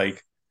them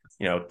like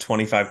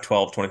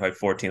 25-12,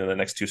 25-14 in the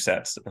next 2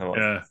 sets. And I'm like,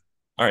 Yeah,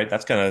 all right,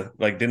 that's kind of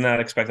like did not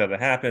expect that to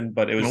happen,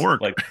 but it gonna was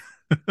work. like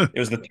it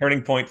was the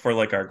turning point for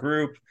like our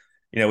group.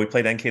 We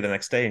played NK the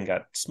next day and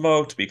got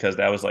smoked because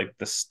that was like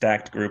the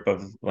stacked group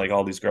of like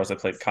all these girls that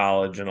played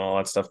college and all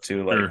that stuff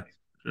too. Like,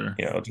 Sure,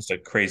 sure. just a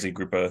crazy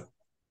group of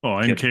Oh,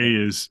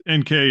 kids.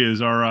 NK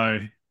is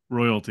RI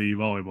royalty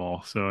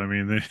volleyball. So I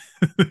mean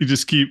they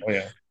just keep Oh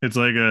yeah. it's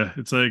like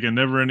a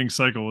never-ending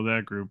cycle with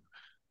that group.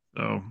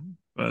 So,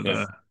 but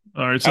Yeah.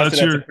 all right, so I would say that's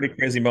that's a your pretty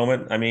crazy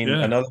moment. I mean,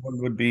 yeah. another one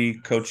would be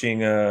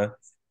coaching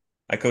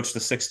I coached the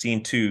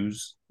 16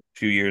 twos a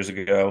few years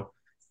ago,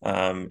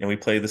 and we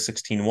played the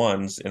 16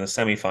 ones in a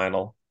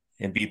semifinal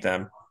and beat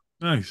them.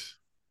 Nice.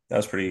 That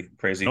was pretty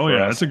crazy Oh for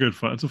yeah, us.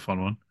 that's a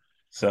fun one.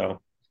 So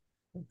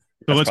So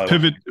that's let's probably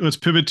pivot. Let's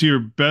pivot to your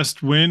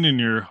best win and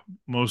your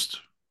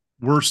most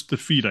worst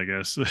defeat. I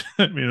guess.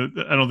 I mean,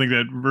 I don't think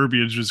that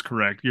verbiage is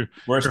correct.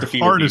 worst Your defeat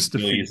would be hardest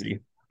really defeat. easy.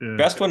 Yeah,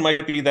 Best one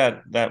might be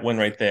that win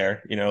right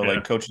there. yeah.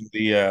 Like coaching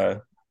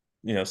the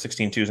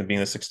 16 twos and being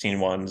the 16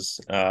 ones.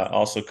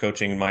 Also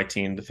coaching my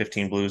team, the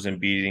 15 blues, and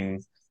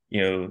beating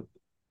you know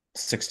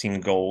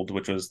 16 gold,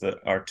 which was the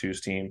our twos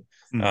team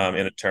Mhm.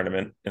 in a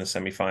tournament in a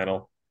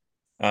semifinal.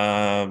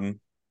 Um,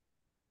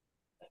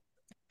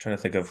 Trying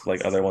to think of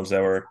like other ones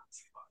that were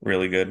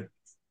really good.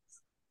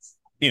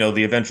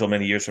 The eventual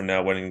many years from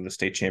now winning the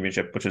state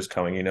championship, which is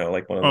coming,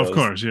 like one of Of those.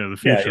 course, yeah. The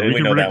Yeah, future. We we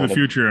can know predict that the one.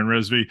 future in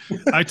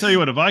ResV. I tell you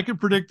what, if I could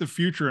predict the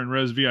future in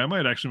ResV, I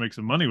might actually make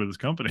some money with this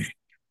company.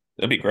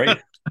 That'd be great.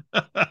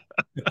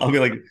 I'll be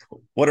like,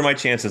 what are my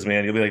chances,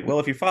 man? You'll be like, well,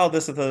 if you follow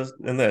this and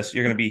this,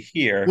 you're going to be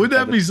here Would at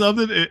that the. be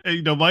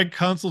something? My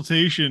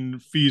consultation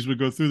fees would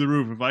go through the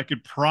roof if I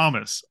could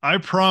promise. I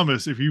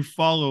promise if you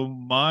follow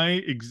my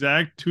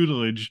exact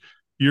tutelage,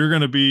 you're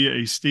going to be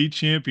a state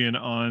champion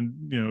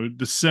on,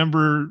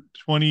 December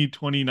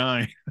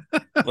 2029.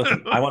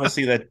 Listen, I want to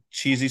see that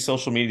cheesy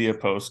social media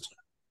post,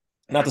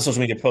 not the social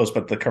media post,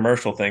 but the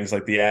commercial things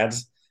like the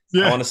ads. I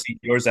Yeah. want to see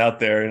yours out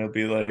there, and it'll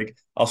be like,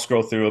 I'll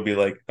scroll through, it'll be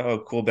like, oh,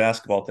 cool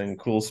basketball thing,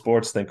 cool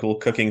sports thing, cool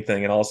cooking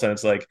thing, and all of a sudden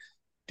it's like,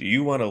 do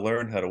you want to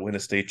learn how to win a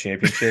state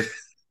championship?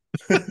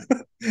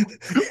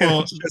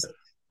 Well, It's just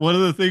one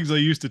of the things I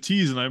used to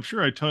tease, and I'm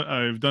sure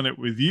I've done it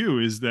with you,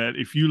 is that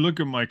if you look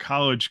at my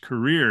college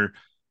career,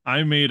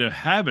 I made a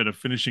habit of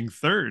finishing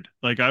third.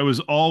 Like I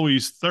was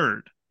always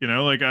third.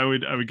 Like I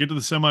would get to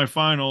the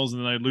semifinals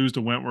and then I'd lose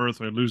to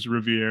Wentworth, or I'd lose to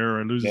Riviera,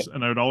 or I'd yeah, lose,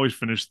 and I would always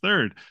finish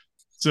third.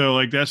 So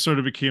like that sort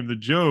of became the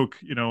joke,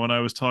 when I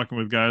was talking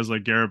with guys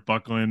like Garrett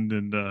Buckland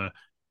and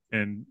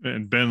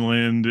Ben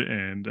Lind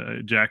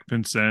and Jack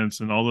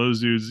Pincents and all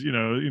those dudes,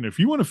 if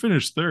you want to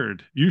finish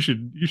third, you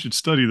should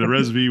study the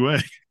ResV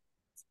way.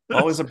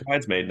 always a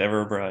bridesmaid,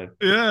 never a bride.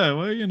 Yeah,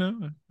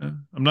 well,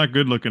 I'm not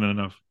good looking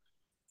enough.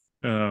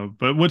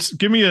 But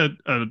give me a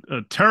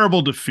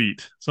terrible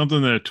defeat,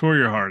 something that tore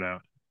your heart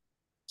out.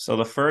 So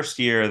the first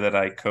year that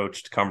I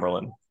coached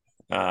Cumberland,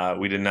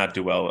 we did not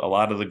do well. A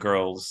lot of the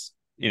girls,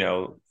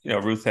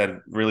 Ruth had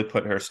really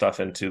put her stuff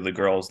into the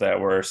girls that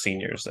were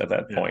seniors at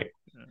that Yeah. point.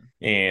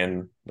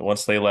 And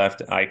once they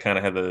left, I kind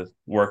of had to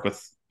work with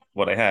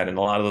what I had. And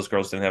a lot of those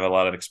girls didn't have a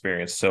lot of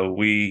experience. So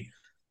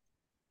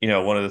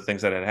one of the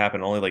things that had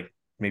happened, only like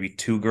maybe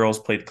 2 girls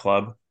played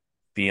club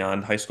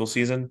beyond high school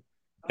season.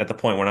 At the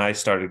point when I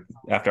started,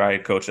 after I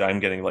had coached, I'm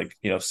getting like,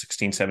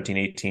 16, 17,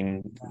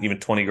 18, even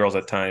 20 girls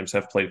at times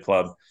have played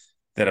club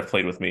that have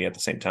played with me at the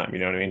same time. You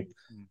know what I mean?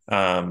 Mm.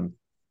 Um,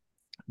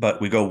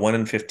 but we go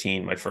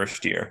 1-15 my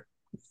first year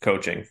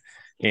coaching,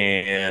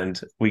 and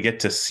we get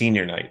to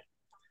senior night.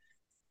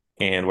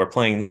 and we're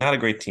playing not a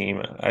great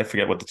team. I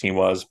forget what the team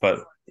was, but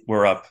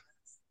we're up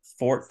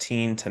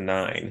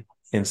 14-9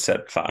 in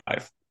set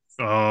five.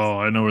 Oh,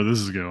 I know where this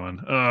is going.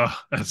 I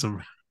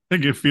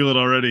can feel it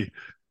already.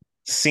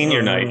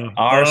 Senior night,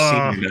 our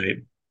Uh, senior night,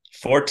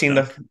 14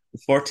 to yuck,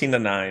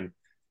 14-9.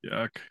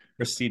 yuck.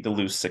 Proceed to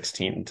lose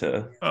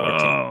 16-14.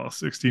 Oh,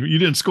 16. You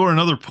didn't score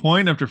another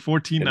point after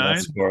Did not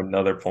 14-9? score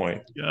another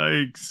point.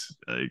 Yikes.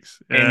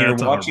 Yikes. And Yeah, you're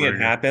it's a watching it heartbreaker.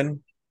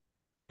 happen.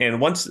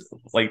 And once,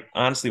 like,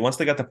 honestly, once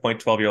they got to point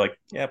 12, you're like,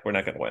 yep, we're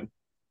not going to win.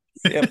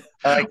 Yep,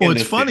 I Well, can it's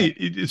just do funny.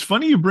 it. It's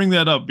funny you bring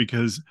that up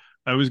because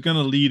I was going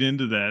to lead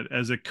into that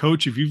as a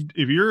coach. If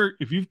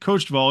you've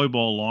coached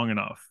volleyball long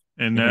enough,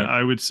 and that Mm-hmm.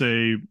 I would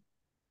say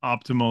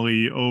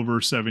optimally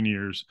over 7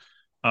 years,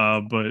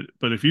 but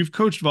if you've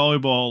coached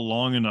volleyball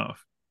long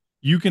enough,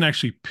 you can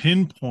actually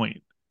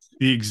pinpoint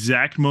the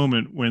exact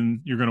moment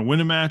when you're going to win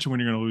a match and when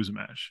you're going to lose a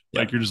match.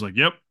 Like Yeah. you're just like,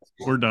 "Yep,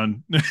 we're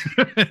done,"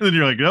 and then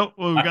you're like, "Nope,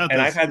 well, we got And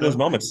I've this." had those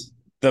moments.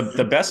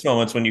 The best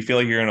moments when you feel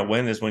like you're going to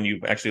win is when you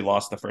actually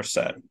lost the first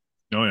set.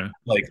 Oh yeah.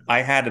 Like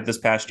I had it this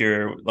past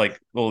year, like,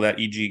 well, that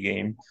EG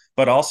game,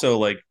 but also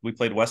like we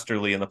played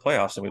Westerly in the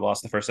playoffs and we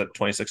lost the first set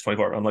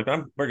 26-24. I'm like,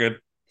 we're good.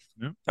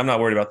 Yep. I'm not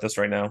worried about this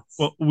right now.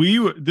 Well,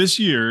 this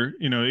year,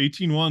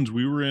 18 ones,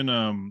 we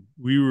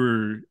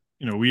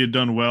had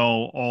done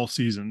well all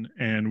season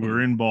and we were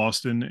Mm. in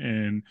Boston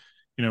and,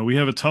 we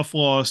have a tough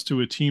loss to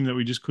a team that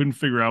we just couldn't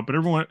figure out, but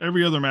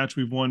every other match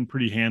we've won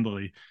pretty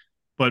handily.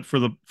 But for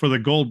the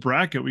gold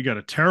bracket, we got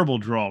a terrible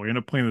draw. We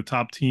ended up playing the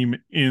top team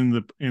in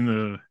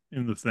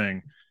the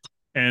thing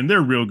and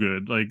they're real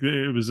good. Like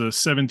it was a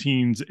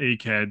 17s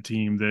ACAD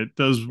team that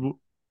does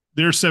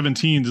their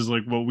 17s is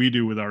like what we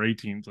do with our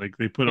 18s. Like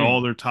they put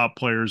all Mm. their top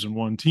players in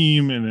one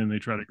team and then they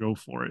try to go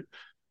for it.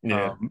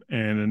 Yeah.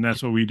 And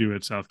that's what we do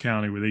at South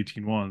County with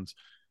 18 ones.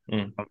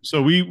 Mm.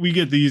 So we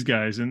get these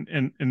guys and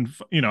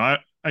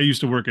I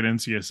used to work at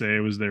NCSA. I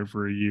was there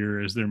for a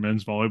year as their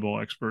men's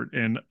volleyball expert,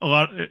 and a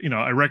lot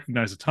I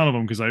recognize a ton of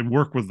them because I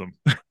work with them.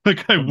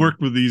 Like I Mm.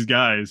 worked with these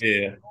guys,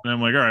 Yeah. and I'm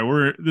like, all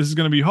right, this is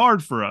going to be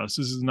hard for us.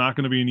 This is not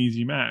going to be an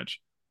easy match,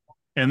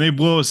 and they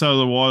blow us out of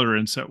the water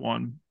in set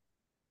one.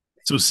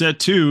 So set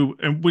two,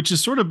 and which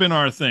has sort of been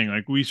our thing.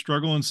 Like we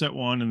struggle in set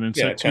one, and then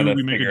Yeah. set Kind two, of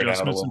we make figure it out a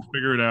adjustments and little.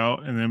 figure it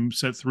out, and then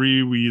set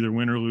three, we either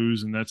win or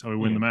lose, and that's how we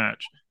win the Mm.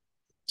 match.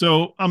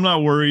 So I'm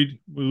not worried.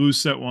 We lose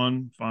set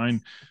one,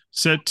 fine.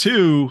 Set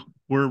two,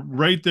 we're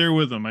right there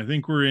with them. I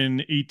think we're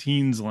in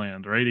 18's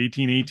land, right?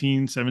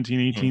 18-18,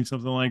 17-18, Mm.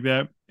 something like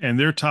that. And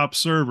their top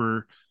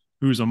server,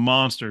 who's a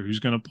monster, who's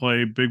going to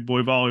play big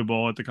boy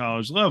volleyball at the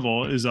college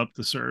level, is up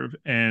to serve.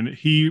 And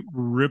he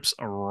rips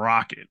a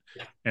rocket.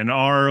 And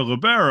our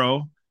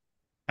libero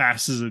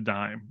passes a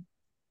dime.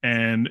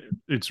 And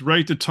it's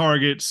right to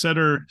target.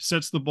 Setter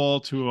sets the ball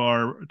to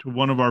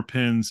one of our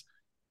pins,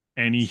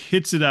 and he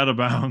hits it out of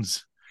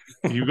bounds.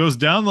 He goes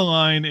down the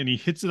line and he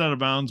hits it out of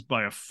bounds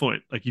by a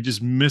foot. Like he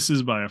just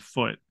misses by a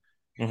foot.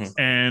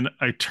 Mm-hmm. And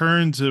I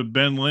turn to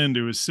Ben Lind,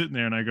 who was sitting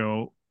there, and I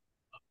go,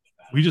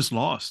 we just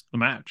lost the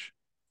match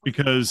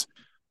because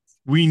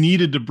we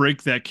needed to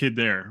break that kid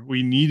there.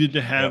 We needed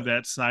to have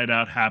Yep. that side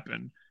out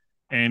happen.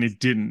 And it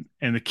didn't.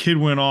 And the kid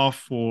went off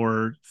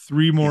for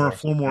four more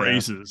Yeah.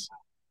 aces.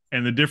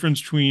 And the difference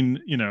between,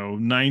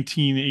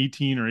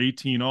 19-18 or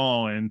 18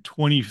 all and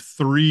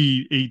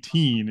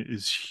 23-18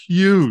 is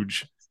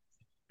huge.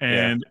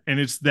 Yeah. And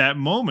it's that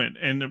moment.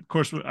 And of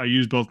course, I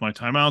used both my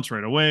timeouts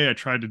right away. I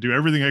tried to do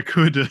everything I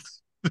could to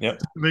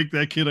Yep. make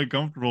that kid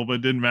uncomfortable, but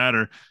it didn't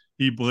matter.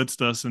 He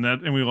blitzed us, and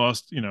we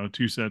lost,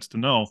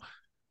 2-0.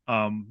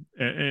 And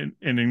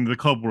in the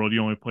club world,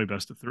 you only play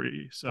best of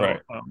three. So, Right.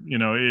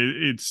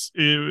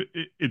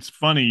 it's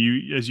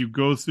funny. As you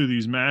go through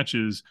these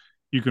matches,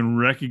 you can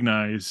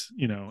recognize,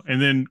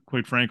 and then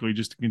quite frankly,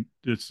 just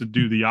to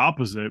do the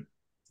opposite.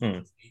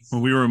 Mm.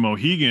 When we were in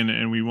Mohegan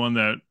and we won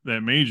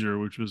that major,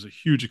 which was a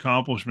huge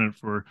accomplishment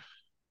for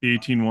the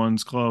 18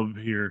 ones club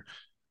here.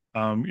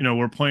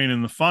 We're playing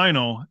in the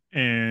final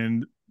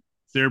and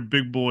their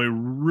big boy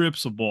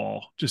rips a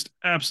ball, just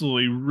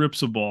absolutely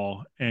rips a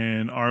ball,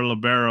 and our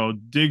libero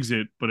digs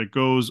it, but it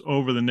goes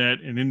over the net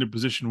and into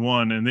position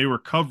one, and they were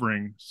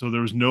covering, so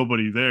there was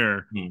nobody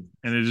there, Mm.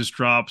 and it just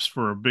drops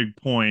for a big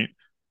point.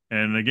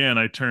 And again,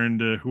 I turned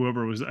to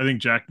whoever was, I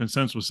think Jack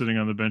Vincent was sitting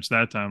on the bench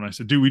that time. And I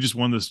said, dude, we just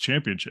won this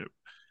championship.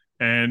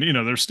 And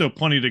there's still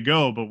plenty to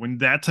go, but when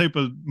that type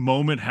of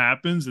moment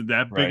happens in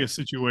that big a Right.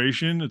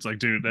 situation, it's like,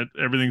 dude, that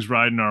everything's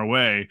riding our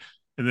way.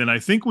 And then I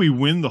think we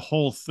win the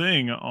whole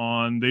thing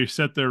on they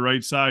set their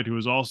right side, who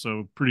was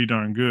also pretty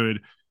darn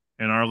good,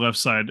 and our left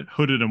side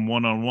hooded him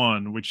one on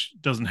one, which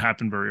doesn't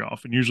happen very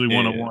often. Usually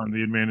one on Yeah. one,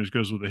 the advantage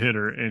goes with the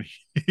hitter, and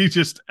he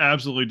just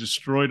absolutely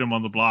destroyed him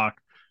on the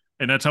block,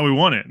 and that's how we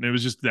won it. And it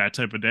was just that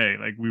type of day,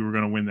 like we were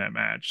going to win that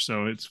match.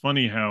 So it's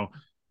funny how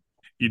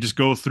you just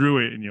go through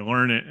it and you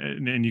learn it,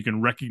 and you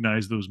can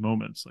recognize those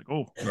moments like,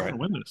 oh, we're Right. gonna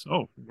win this,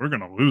 oh, we're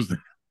gonna lose this.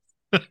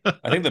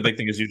 I think the big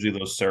thing is usually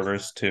those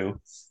servers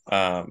too.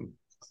 Um,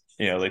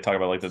 they talk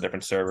about like the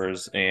different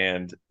servers,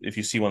 and if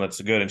you see one that's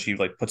good and she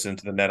like puts it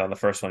into the net on the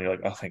first one, you're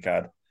like, oh, thank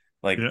God.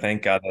 Like, Yeah.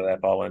 thank God that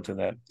that ball went to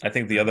that. I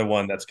think the Yeah. other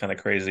one that's kind of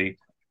crazy,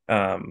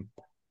 um,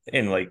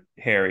 and like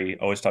Harry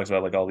always talks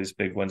about like all these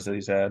big wins that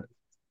he's had.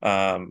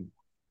 Um,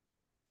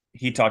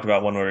 he talked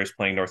about one where he was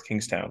playing North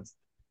Kingstown,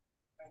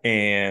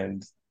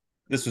 and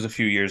this was a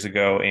few years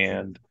ago,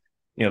 and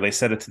they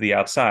set it to the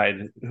outside,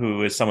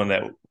 who is someone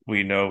that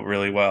we know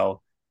really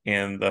well,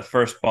 and the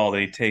first ball that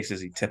he takes is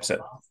he tips it.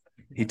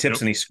 He tips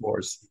Yep. and he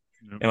scores,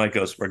 and like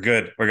goes, "We're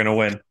good. We're gonna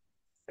win."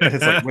 And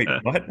it's like, Yep. wait,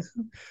 what?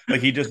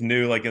 Like he just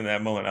knew, like in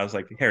that moment. I was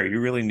like, Harry, you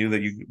really knew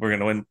that you were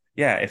gonna win?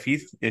 Yeah, if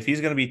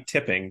he's gonna be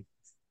tipping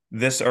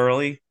this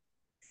early,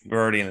 we're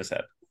already in his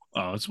head.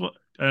 Oh, it's what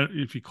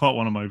if you caught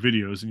one of my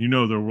videos, and you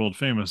know they're world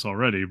famous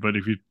already, but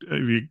if you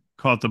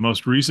caught the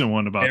most recent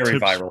one about Very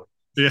tips, viral.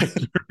 yeah,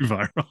 it's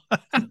very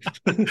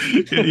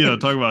viral.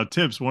 Talk about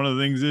tips. One of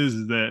the things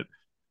is that,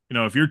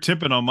 if you're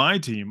tipping on my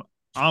team,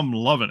 I'm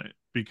loving it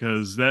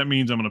because that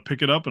means I'm going to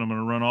pick it up and I'm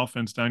going to run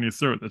offense down your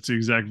throat. That's the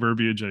exact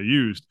verbiage I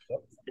used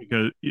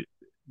because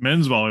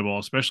men's volleyball,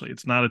 especially,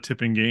 it's not a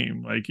tipping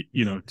game. Like,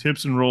 Mhm.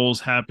 tips and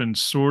rolls happen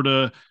sort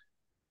of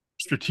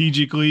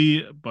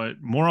strategically,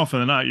 but more often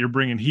than not, you're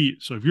bringing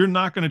heat. So if you're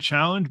not going to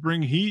challenge,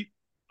 bring heat.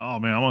 Oh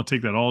man, I'm going to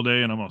take that all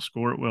day and I'm going to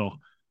score at will.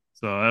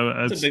 So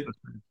That's a big that's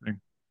the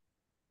thing.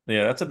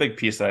 Yeah, that's a big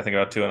piece that I think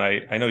about too. And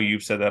I know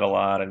you've said that a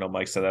lot. I know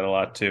Mike said that a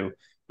lot too.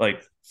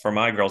 Like for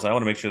my girls, I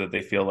want to make sure that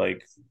they feel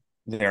like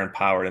they're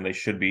empowered and they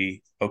should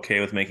be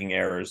okay with making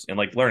errors and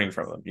like learning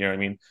from them. You know what I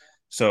mean?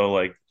 So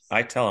like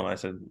I tell them, I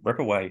said, rip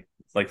away,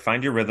 like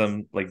find your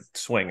rhythm, like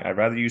swing. I'd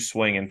rather you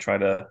swing and try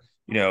to,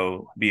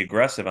 be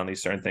aggressive on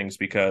these certain things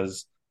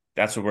because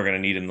that's what we're going to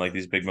need in like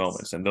these big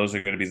moments. And those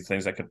are going to be the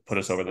things that could put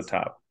us over the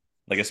top.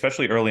 Like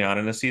especially early on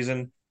in the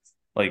season,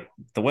 like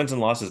the wins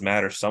and losses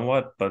matter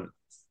somewhat, but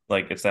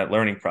like it's that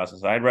learning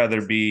process. I'd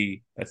rather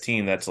be a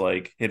team that's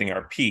like hitting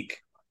our peak,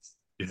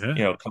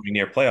 Yeah. coming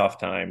near playoff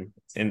time,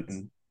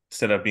 and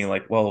instead of being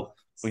like, well,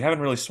 we haven't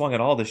really swung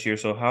at all this year,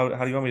 so how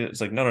do you want me to? It's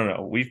like, no, no,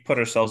 no. We've put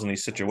ourselves in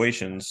these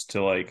situations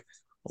to like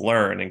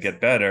learn and get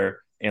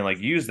better and like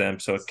use them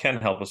so it can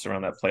help us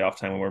around that playoff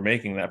time when we're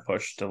making that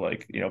push to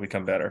like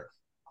become better.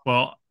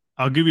 Well,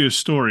 I'll give you a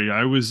story.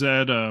 I was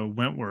at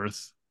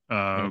Wentworth,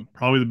 Mm-hmm.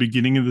 probably the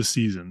beginning of the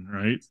season,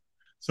 right?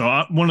 So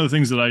one of the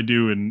things that I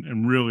do,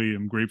 and really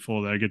am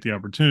grateful that I get the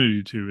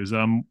opportunity to, is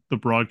I'm the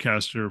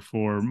broadcaster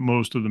for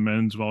most of the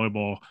men's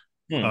volleyball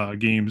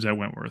games at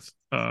Wentworth.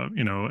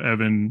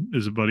 Evan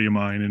is a buddy of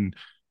mine, and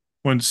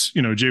once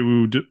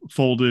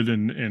folded,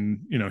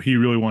 and he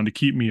really wanted to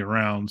keep me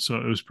around, so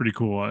it was pretty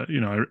cool.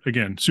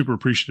 Again, super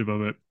appreciative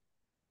of it.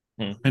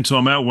 Mm-hmm. And so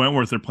I'm at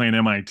Wentworth. They're playing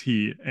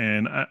MIT,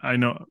 and I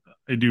know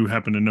I do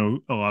happen to know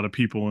a lot of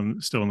people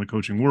still in the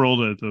coaching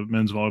world at the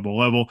men's volleyball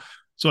level.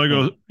 So I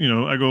go,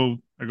 Mm-hmm.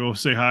 I go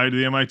say hi to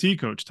the MIT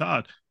coach,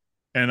 Todd.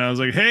 And I was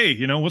like, hey,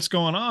 what's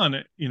going on?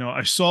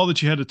 I saw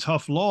that you had a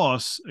tough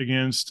loss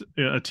against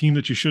a team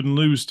that you shouldn't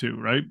lose to,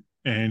 right?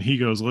 And he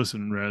goes,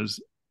 listen, Rez,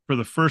 for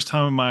the first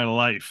time in my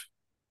life,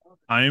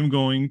 I am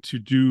going to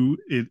do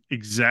it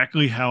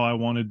exactly how I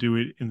want to do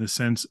it in the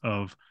sense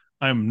of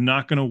I'm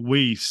not going to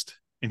waste.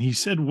 And he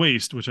said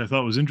waste, which I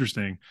thought was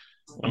interesting.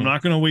 I'm Mm-hmm.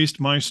 not going to waste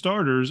my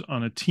starters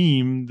on a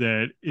team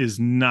that is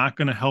not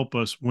going to help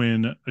us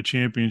win a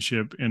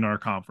championship in our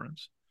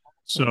conference.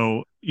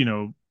 So,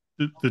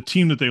 the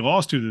team that they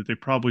lost to that they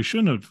probably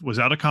shouldn't have was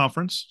out of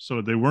conference.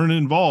 So they weren't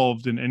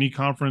involved in any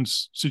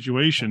conference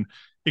situation.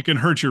 It can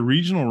hurt your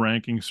regional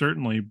ranking,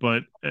 certainly,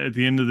 but at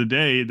the end of the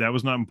day, that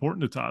was not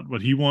important to Todd.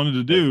 What he wanted to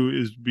Right. do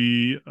is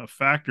be a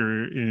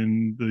factor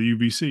in the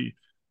UBC.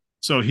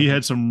 So he Mm-hmm.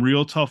 had some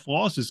real tough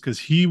losses because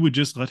he would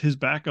just let his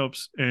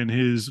backups and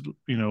his,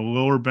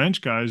 lower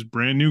bench guys,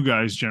 brand new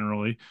guys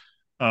generally,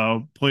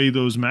 play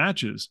those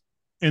matches.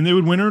 And they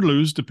would win or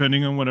lose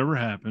depending on whatever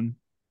happened.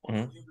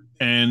 Mm-hmm.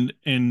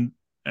 And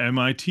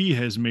MIT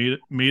has made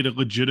a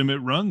legitimate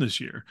run this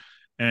year,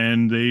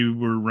 and they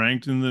were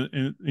ranked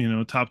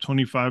in top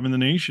 25 in the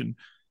nation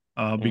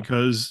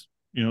because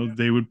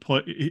they would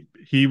play.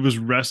 He was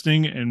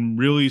resting and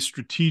really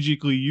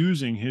strategically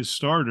using his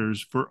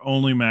starters for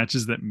only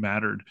matches that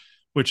mattered,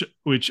 which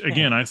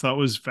again I thought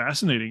was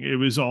fascinating. It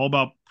was all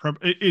about prep.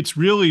 It's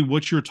really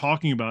what you're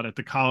talking about at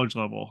the college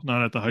level,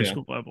 not at the high Yeah,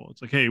 school level.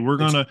 It's like, hey, we're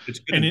it's gonna it's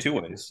good and in it, two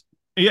ways.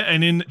 yeah,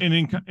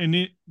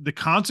 the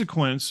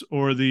consequence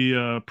or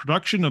the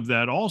production of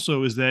that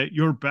also is that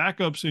your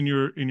backups and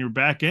your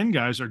back end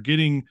guys are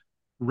getting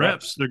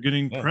reps. Reps. They're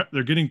getting Yeah. prep.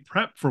 They're getting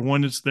prep for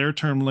when it's their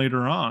turn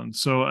later on.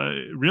 So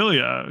really,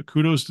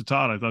 kudos to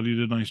Todd. I thought he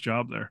did a nice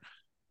job there.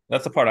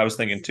 That's the part I was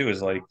thinking too,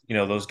 is like,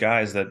 those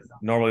guys that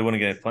normally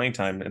wouldn't get playing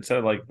time, instead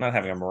of like not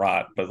having them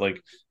rot, but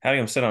like having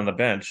them sit on the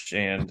bench.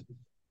 And,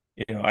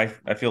 I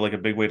feel like a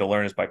big way to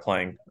learn is by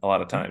playing a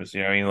lot of Yep, times.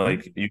 You know what I mean?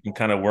 yep. Like you can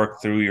kind of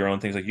work through your own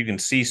things. Like you can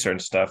see certain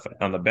stuff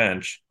on the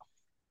bench,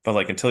 but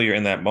like until you're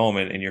in that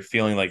moment and you're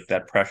feeling like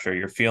that pressure,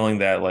 you're feeling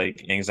that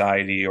like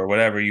anxiety or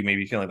whatever, you may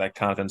be feeling that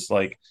confidence,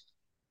 like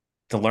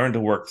to learn to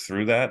work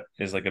through that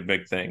is like a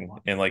big thing.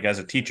 And like as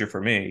a teacher for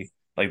me,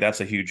 like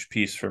that's a huge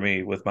piece for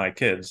me with my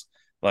kids.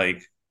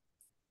 Like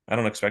I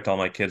don't expect all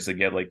my kids to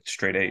get like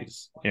straight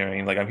A's. You know what I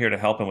mean? Like I'm here to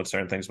help them with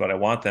certain things, but I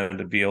want them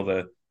to be able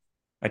to.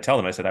 I tell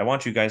them, I said, I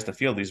want you guys to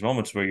feel these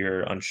moments where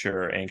you're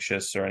unsure, or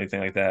anxious, or anything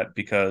like that,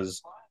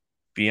 because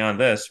beyond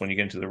this, when you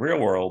get into the real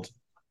world,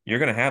 you're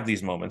going to have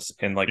these moments,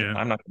 and like Yeah.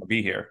 I'm not going to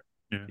be here.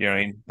 Yeah. You know what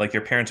I mean? Like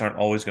your parents aren't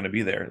always going to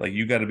be there. Like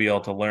you got to be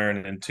able to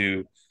learn and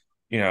to,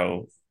 you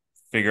know,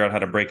 figure out how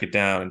to break it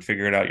down and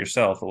figure it out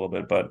yourself a little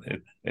bit. But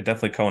it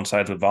definitely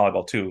coincides with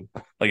volleyball too.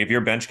 Like if you're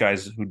bench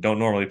guys who don't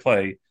normally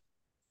play,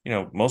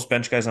 most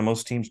bench guys on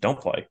most teams don't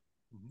play.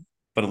 Mhm.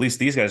 But at least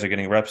these guys are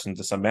getting reps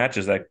into some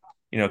matches that,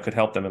 could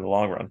help them in the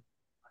long run.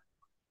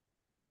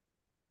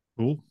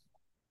 Cool.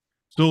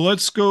 So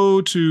let's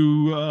go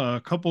to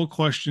a couple of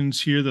questions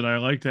here that I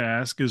like to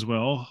ask as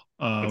well.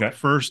 Okay.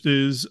 First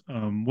is,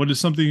 what is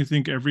something you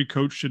think every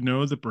coach should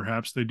know that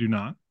perhaps they do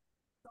not?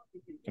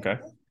 Okay.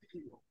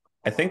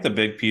 I think the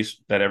big piece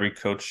that every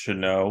coach should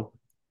know,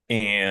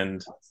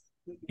 and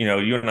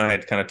you and I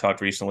had kind of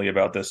talked recently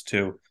about this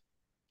too.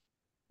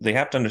 They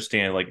have to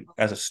understand, like,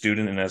 as a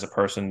student and as a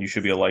person, you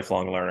should be a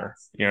lifelong learner.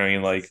 You know what I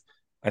mean? Like,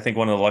 I think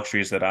one of the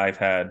luxuries that I've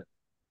had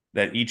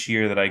that each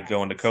year that I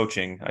go into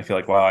coaching, I feel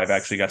like, wow, I've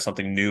actually got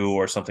something new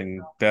or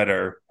something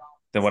better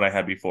than what I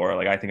had before.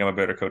 Like, I think I'm a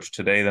better coach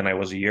today than I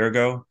was a year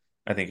ago.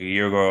 I think a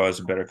year ago I was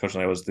a better coach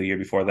than I was the year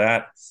before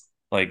that.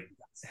 Like,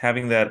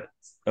 having that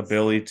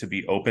ability to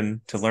be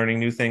open to learning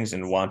new things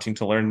and wanting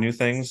to learn new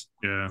things,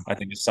 Yeah. I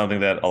think is something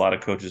that a lot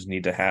of coaches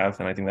need to have.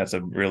 And I think that's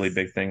a really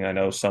big thing. I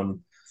know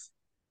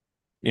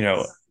you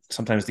know,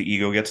 sometimes the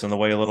ego gets in the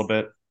way a little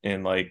bit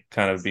and like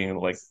kind of being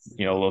like,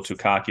 a little too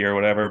cocky or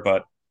whatever.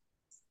 But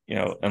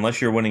unless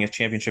you're winning a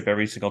championship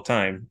every single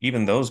time,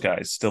 even those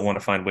guys still want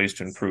to find ways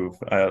to improve.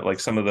 Like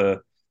some of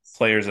the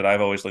players that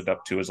I've always looked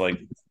up to is like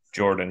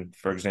Jordan,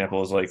 for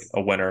example, is like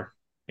a winner.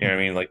 You know what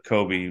I mean? Like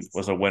Kobe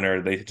was a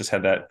winner. They just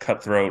had that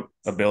cutthroat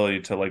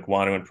ability to like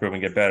want to improve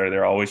and get better.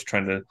 They're always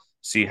trying to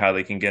see how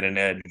they can get an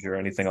edge or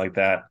anything like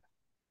that.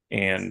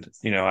 And,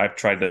 I've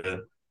tried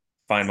to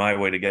find my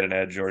way to get an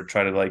edge or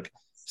try to like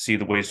see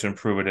the ways to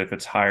improve it. If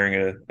it's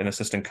hiring an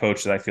assistant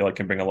coach that I feel like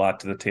can bring a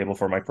lot to the table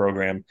for my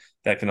program,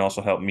 that can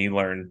also help me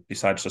learn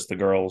besides just the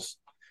girls.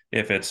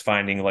 If it's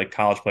finding like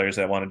college players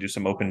that want to do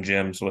some open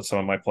gyms with some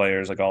of my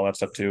players, like all that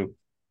stuff too.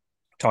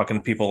 Talking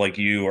to people like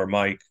you or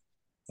Mike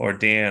or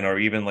Dan, or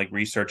even like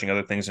researching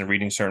other things and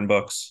reading certain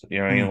books. You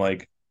know what I mean? Mm.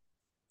 Like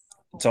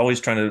it's always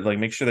trying to like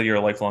make sure that you're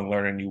a lifelong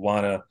learner and you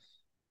want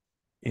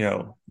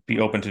to be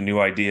open to new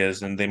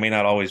ideas, and they may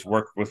not always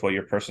work with what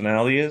your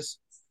personality is,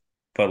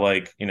 but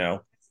like,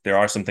 there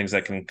are some things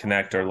that can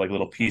connect or like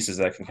little pieces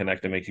that can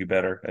connect and make you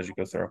better as you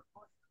go through.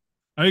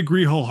 I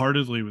agree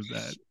wholeheartedly with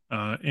that.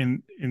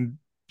 And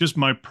just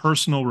my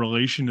personal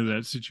relation to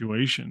that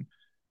situation,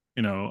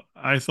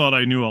 I thought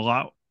I knew a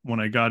lot when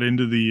I got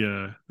into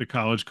the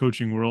college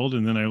coaching world,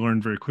 and then I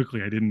learned very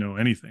quickly I didn't know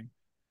anything,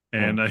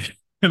 Mm, and I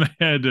and I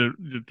had to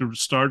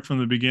start from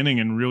the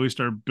beginning and really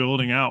start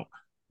building out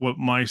what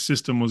my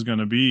system was going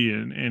to be,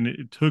 and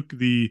it took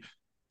the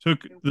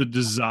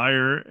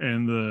desire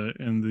and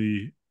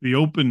the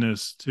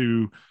openness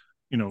to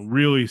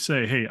really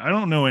say, hey, I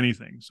don't know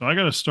anything, so I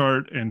got to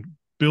start and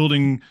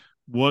building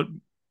what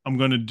I'm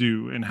going to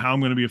do and how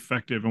I'm going to be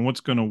effective and what's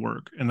going to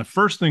work. And the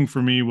first thing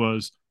for me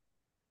was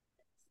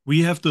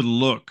we have to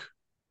look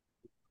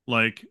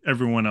like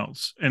everyone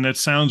else. And that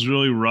sounds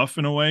really rough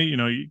in a way,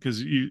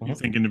 because you mhm,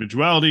 think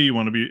individuality, you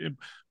want to be,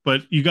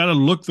 but you got to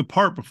look the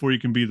part before you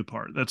can be the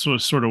part. That's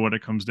sort of what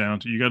it comes down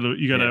to. You got to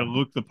yeah.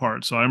 look the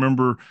part. So I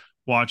remember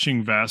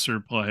watching Vassar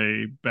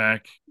play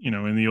back,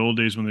 in the old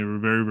days when they were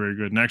very, very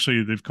good. And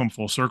actually they've come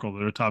full circle.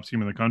 They're a top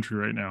team in the country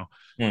right now.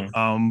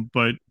 Mm,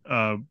 But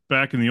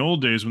back in the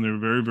old days when they were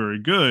very, very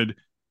good,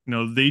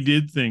 they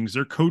did things,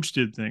 their coach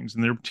did things,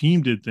 and their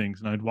team did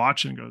things. And I'd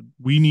watch and go,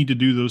 we need to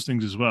do those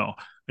things as well.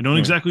 I don't mm,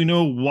 exactly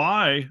know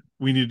why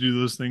we need to do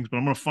those things, but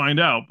I'm going to find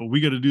out. But we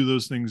got to do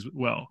those things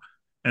well.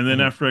 And then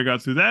mhm, after I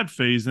got through that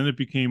phase, then it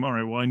became all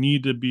right. Well, I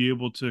need to be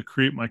able to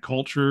create my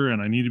culture,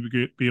 and I need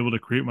to be able to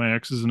create my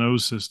X's and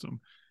O's system.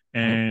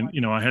 mhm,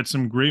 And I had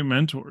some great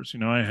mentors.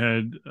 I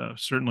had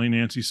certainly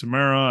Nancy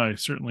Samara. I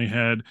certainly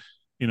had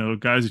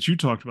guys that you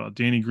talked about.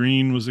 Danny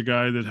Green was a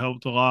guy that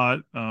helped a lot.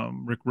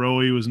 Rick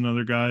Rowe was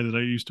another guy that I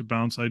used to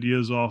bounce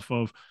ideas off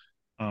of.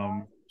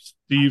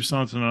 Steve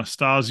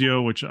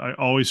Santanastasio, which I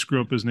always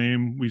screw up his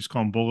name. We just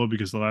call him Bulla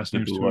because the last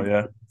name's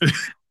Lagula, too yeah.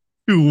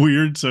 too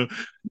weird. So, I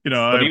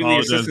But even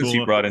apologize,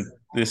 Bulla.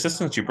 the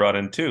assistants you brought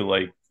in too,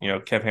 like,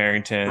 Kev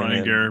Harrington Brian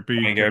and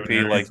Garapi, Ryan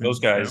Kevin Garapi, like those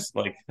Harrington. Yeah. guys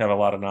like have a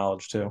lot of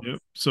knowledge too. Yep.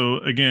 So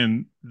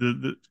again,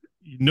 the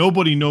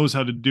nobody knows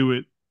how to do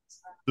it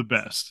the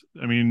best.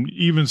 I mean,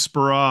 even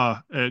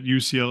Spera at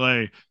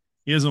UCLA,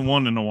 he hasn't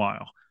won in a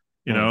while,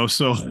 Mm,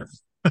 so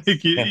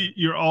like yeah.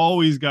 you're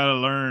always got to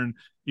learn.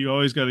 You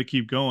always got to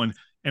keep going.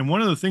 And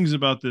one of the things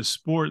about this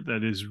sport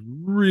that is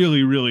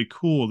really, really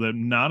cool that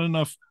not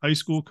enough high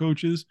school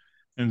coaches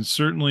and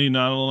certainly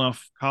not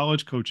enough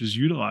college coaches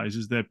utilize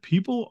is that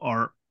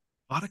a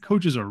lot of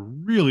coaches are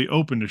really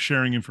open to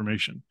sharing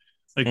information.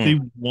 Like they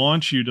Mm,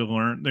 want you to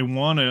learn, they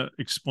want to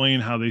explain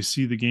how they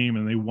see the game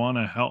and they want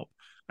to help.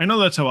 I know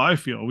that's how I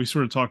feel. We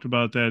sort of talked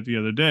about that the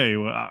other day.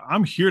 Well,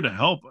 I'm here to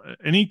help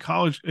any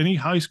college, any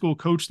high school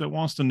coach that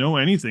wants to know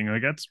anything.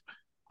 Like that's,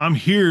 I'm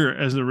here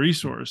as a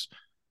resource.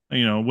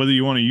 You know, whether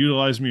you want to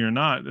utilize me or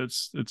not,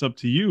 that's it's up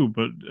to you.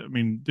 But I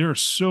mean, there are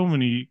so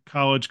many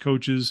college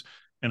coaches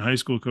and high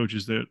school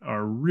coaches that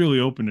are really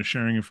open to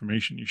sharing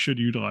information. You should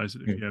utilize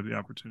it if you have the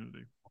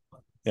opportunity.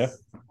 Yeah.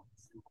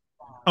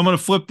 I'm going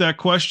to flip that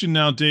question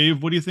now,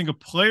 Dave. What do you think a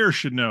player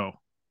should know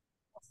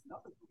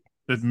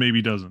that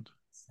maybe doesn't?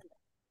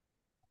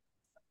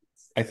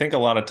 I think a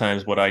lot of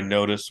times what I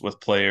notice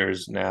with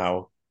players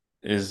now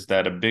is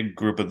that a big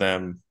group of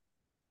them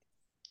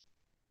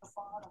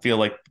feel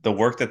like the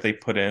work that they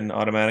put in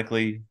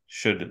automatically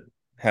should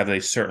have a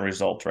certain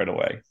result right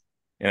away.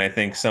 And I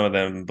think some of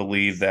them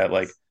believe that,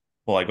 like,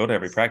 well, I go to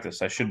every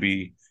practice, I should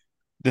be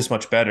this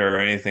much better or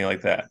anything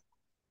like that.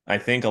 I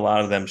think a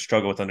lot of them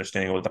struggle with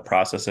understanding what the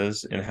process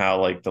is and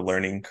how like the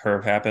learning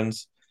curve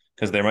happens,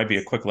 because there might be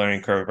a quick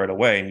learning curve right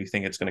away and you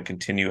think it's going to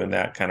continue in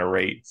that kind of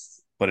rate,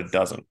 but it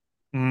doesn't.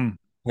 Mm,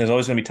 There's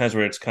always going to be times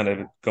where it's kind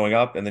of going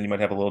up and then you might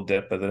have a little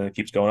dip, but then it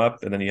keeps going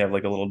up and then you have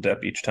like a little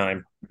dip each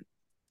time.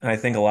 And I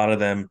think a lot of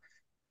them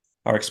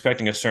are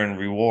expecting a certain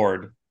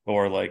reward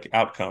or like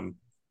outcome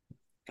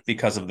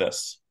because of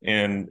this.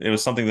 And it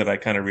was something that I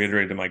kind of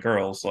reiterated to my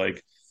girls,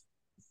 like,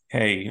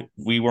 hey,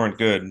 we weren't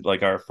good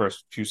like our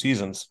first few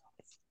seasons.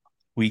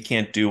 We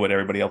can't do what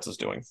everybody else is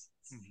doing.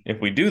 If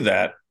we do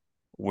that,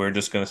 we're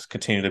just going to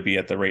continue to be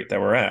at the rate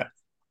that we're at.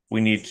 We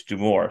need to do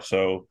more.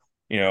 So,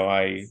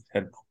 I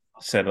had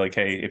said like,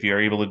 hey, if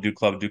you're able to do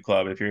club, do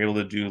club. If you're able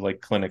to do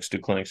like clinics, do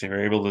clinics. If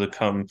you're able to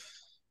come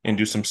and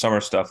do some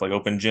summer stuff like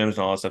open gyms and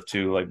all that stuff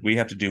too, like we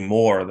have to do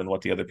more than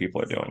what the other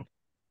people are doing.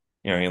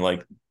 I mean,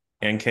 like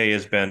NK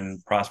has been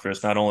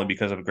prosperous not only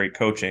because of great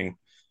coaching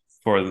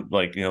for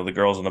like, the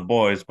girls and the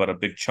boys, but a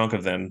big chunk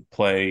of them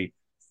play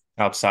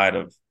outside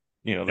of,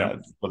 yep. that,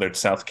 whether it's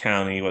South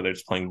County, whether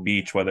it's playing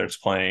beach, whether it's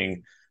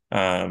playing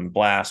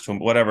blast,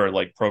 whatever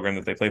like program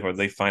that they play for,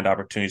 they find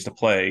opportunities to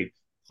play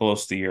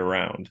close to year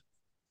round.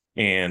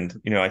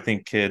 And, I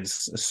think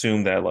kids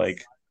assume that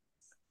like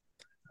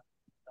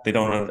they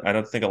don't, I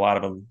don't think a lot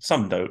of them,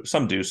 some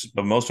do,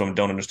 but most of them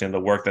don't understand the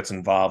work that's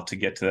involved to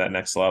get to that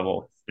next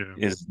level Yeah.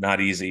 is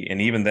not easy.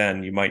 And even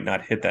then you might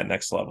not hit that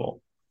next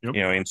level, Yep.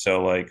 and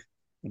so like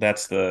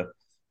that's the,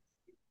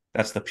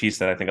 that's the piece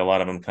that I think a lot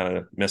of them kind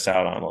of miss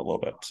out on a little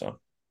bit. So,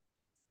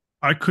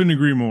 I couldn't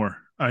agree more.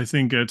 I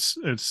think it's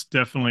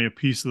definitely a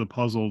piece of the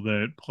puzzle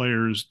that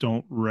players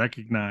don't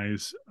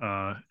recognize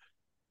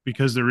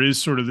because there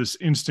is sort of this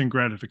instant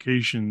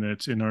gratification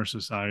that's in our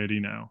society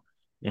now.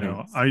 You mhm,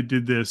 know, I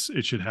did this,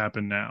 it should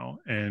happen now.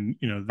 And,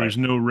 right. there's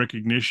no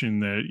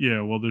recognition that,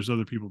 yeah, well, there's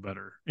other people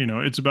better.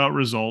 It's about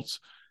results.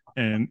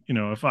 And,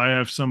 if I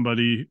have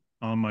somebody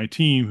on my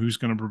team who's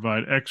going to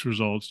provide X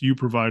results, you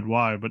provide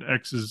Y, but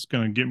X is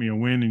going to get me a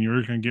win and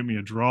you're going to get me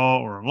a draw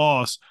or a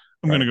loss,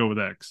 I'm going to Right. go with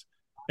X.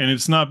 And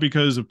it's not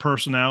because of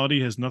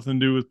personality, it has nothing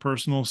to do with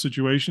personal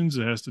situations.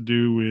 It has to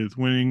do with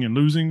winning and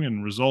losing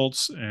and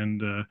results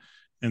and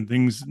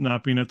things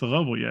not being at the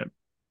level yet.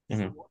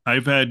 Mhm.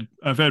 I've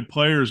had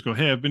players go,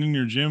 "Hey, I've been in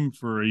your gym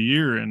for a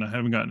year and I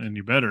haven't gotten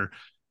any better."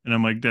 And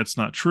I'm like, "That's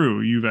not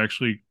true. You've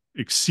actually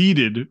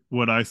exceeded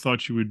what I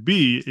thought you would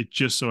be. It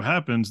just so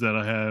happens that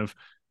I have,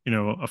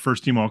 a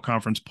first team all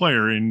conference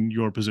player in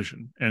your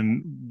position.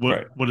 And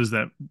Right. what is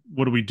that?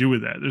 What do we do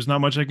with that? There's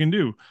not much I can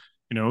do.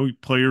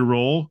 Play your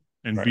role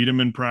and Right. beat them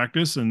in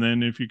practice, and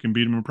then if you can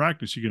beat them in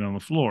practice, you get on the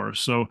floor.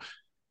 So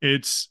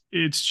it's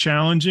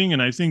challenging,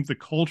 and I think the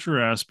culture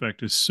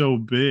aspect is so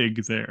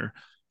big there,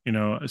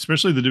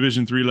 especially the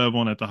Division 3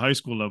 level and at the high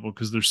school level,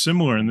 because they're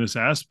similar in this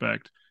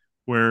aspect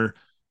where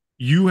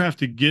you have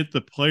to get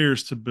the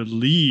players to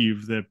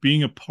believe that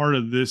being a part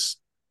of this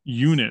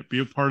unit, be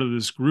a part of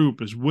this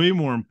group is way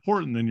more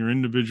important than your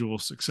individual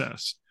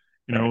success.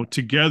 Right.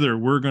 Together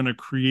we're going to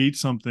create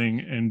something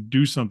and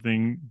do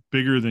something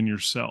bigger than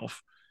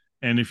yourself.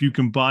 And if you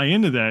can buy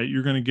into that,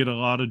 you're going to get a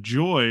lot of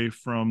joy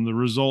from the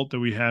result that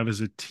we have as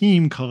a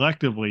team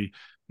collectively,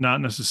 not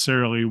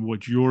necessarily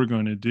what you're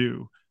going to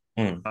do.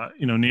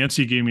 Mm.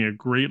 Nancy gave me a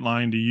great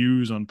line to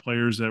use on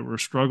players that were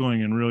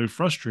struggling and really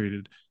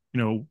frustrated.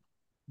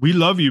 We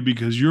love you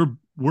because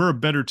we're a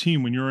better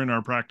team when you're in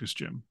our practice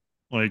gym.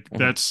 Like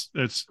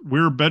Mhm.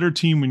 we're a better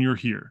team when you're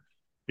here.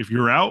 If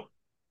you're out,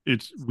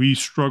 it's we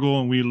struggle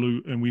and we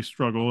lose and we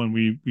struggle and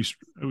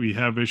we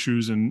have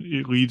issues and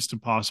it leads to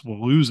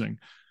possible losing.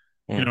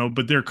 Mm.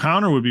 But their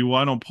counter would be, well,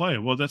 I don't play.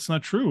 Well, that's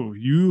not true.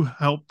 You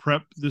help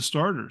prep the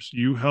starters.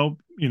 You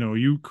help,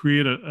 you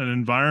create an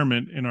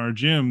environment in our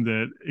gym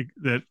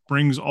that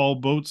brings all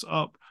boats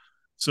up.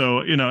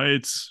 So,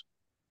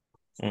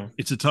 Mm.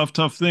 it's a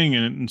tough thing.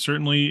 And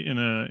certainly in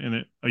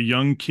a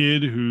young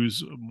kid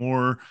who's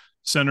more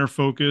center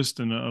focused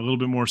and a little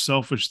bit more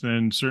selfish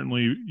than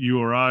certainly you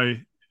or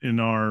I in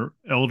our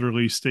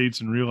elderly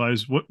states and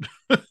realize what,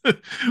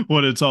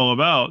 what it's all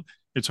about.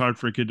 It's hard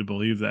for a kid to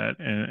believe that.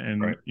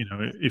 And Right.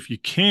 if you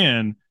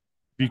can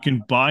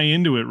buy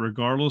into it,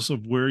 regardless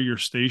of where your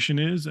station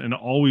is and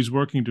always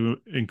working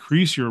to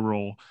increase your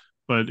role,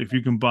 but if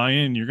you can buy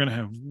in, you're going to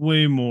have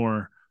way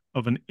more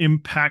of an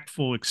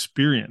impactful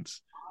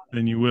experience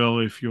than you will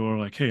if you're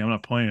like, hey, I'm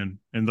not playing,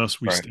 and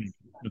thus we Right. stink.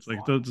 It's like,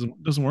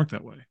 it doesn't work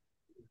that way.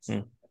 Hmm.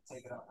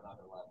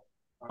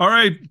 All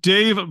right,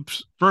 Dave,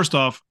 first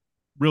off,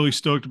 really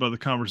stoked about the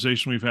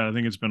conversation we've had. I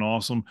think it's been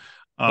awesome.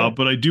 Yeah.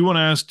 But I do want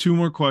to ask two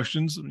more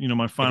questions,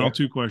 my final Okay.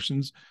 two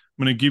questions.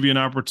 I'm going to give you an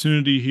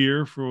opportunity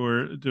here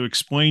to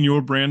explain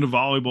your brand of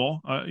volleyball.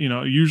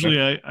 Okay. Usually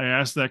I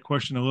ask that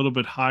question a little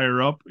bit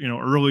higher up,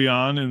 early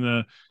on in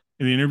the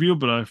interview,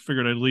 but I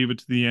figured I'd leave it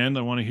to the end.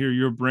 I want to hear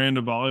your brand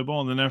of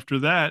volleyball, and then after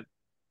that,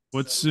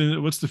 what's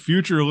the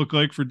future look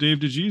like for Dave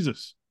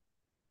DeJesus?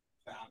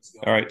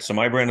 All right. So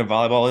my brand of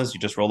volleyball is you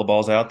just roll the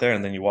balls out there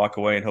and then you walk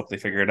away and hope they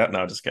figure it out.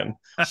 No, just kidding.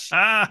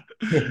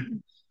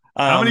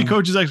 How many Um,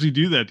 coaches actually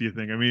do that, do you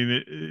think? I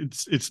mean,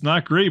 it's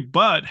not great,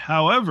 but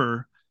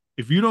however,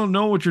 if you don't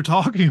know what you're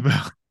talking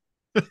about,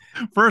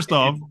 first it,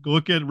 off,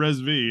 look at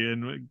ResV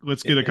and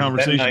let's get a it's been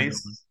conversation going.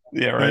 nice.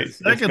 Yeah, But right.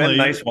 It's been secondly,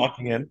 nice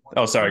walking in.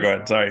 Oh, sorry. Go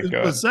ahead. Sorry.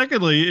 Go but ahead.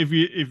 secondly, if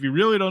you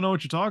really don't know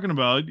what you're talking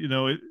about,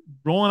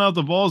 rolling out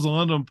the balls and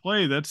letting them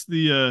play, that's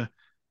the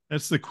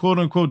quote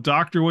unquote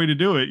doctor way to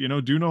do it.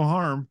 Do no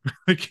harm.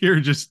 Like here,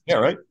 just Yeah,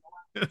 right.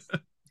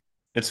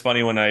 It's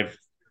funny when I've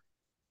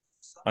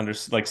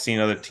like seen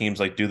other teams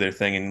like do their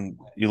thing and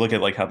you look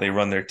at like how they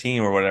run their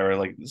team or whatever,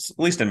 like at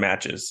least in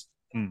matches.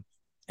 Hmm,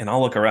 And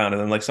I'll look around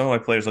and then like some of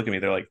my players look at me,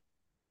 they're like,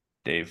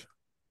 Dave,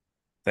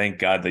 thank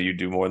God that you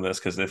do more than this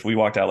because if we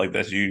walked out like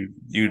this,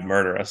 you'd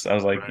murder us. I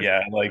was like, right,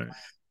 yeah, like right.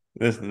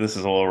 this is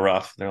a little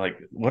rough. They're like,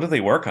 what do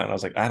they work on? I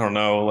was like, I don't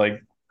know.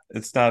 Like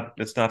it's not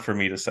for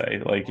me to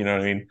say. Like, you know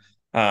what I mean?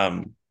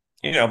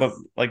 But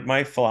like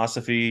my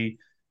philosophy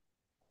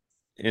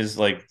is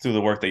like through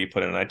the work that you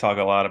put in. I talk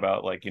a lot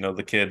about like,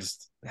 the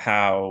kids,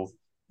 how,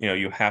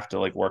 you have to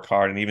like work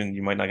hard and even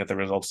you might not get the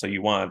results that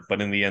you want,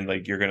 but in the end,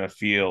 like you're gonna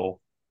feel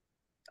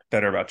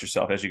better about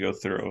yourself as you go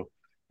through.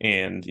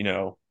 And,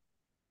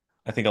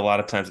 I think a lot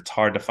of times it's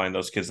hard to find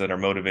those kids that are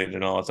motivated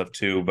and all that stuff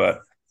too. But,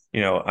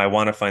 I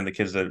want to find the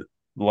kids that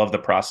love the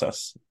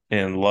process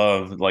and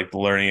love like the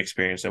learning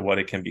experience and what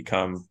it can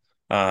become.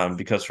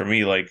 Because for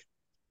me, like,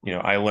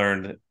 I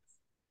learned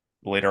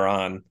later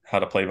on how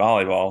to play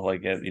volleyball,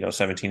 like at,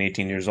 17,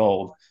 18 years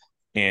old.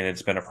 And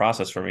it's been a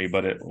process for me,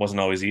 but it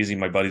wasn't always easy.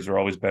 My buddies were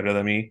always better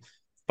than me,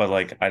 but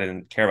like I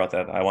didn't care about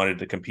that. I wanted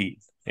to compete.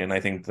 And I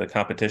think the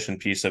competition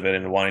piece of it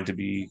and wanting to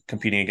be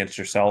competing against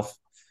yourself,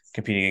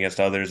 competing against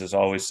others is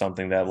always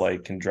something that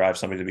like can drive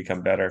somebody to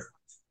become better.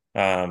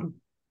 Um,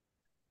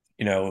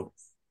 you know,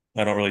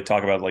 I don't really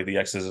talk about like the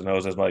X's and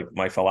O's as like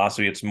my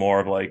philosophy. It's more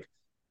of like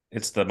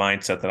it's the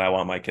mindset that I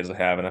want my kids to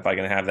have. And if I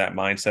can have that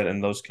mindset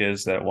in those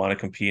kids that want to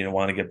compete and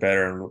want to get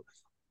better and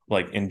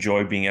like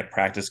enjoy being at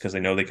practice because they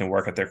know they can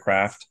work at their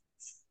craft,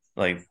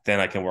 like then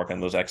I can work on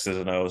those X's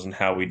and O's and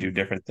how we do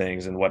different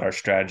things and what our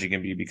strategy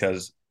can be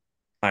because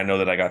I know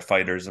that I got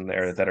fighters in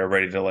there that are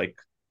ready to like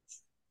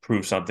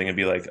prove something and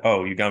be like,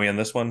 oh, you got me on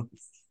this one.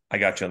 I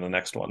got you on the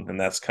next one. And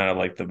that's kind of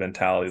like the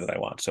mentality that I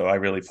want. So I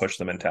really push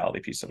the mentality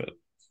piece of it.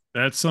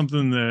 That's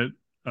something that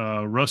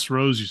Russ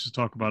Rose used to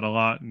talk about a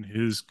lot in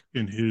his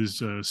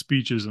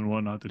speeches and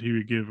whatnot that he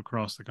would give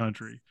across the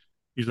country.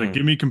 He's like, Mm,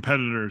 "Give me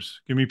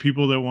competitors, give me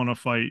people that want to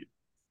fight.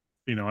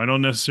 I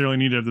don't necessarily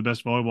need to have the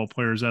best volleyball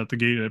players out the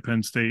gate at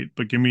Penn State,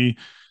 but give me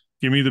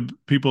the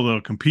people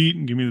that'll compete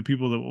and give me the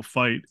people that will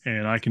fight,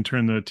 and I can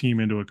turn the team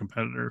into a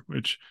competitor."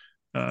 Which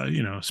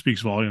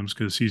speaks volumes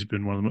because he was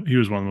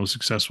one of the most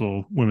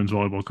successful women's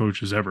volleyball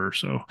coaches ever.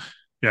 So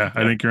yeah,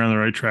 I yeah. think you're on the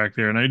right track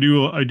there. And I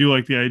do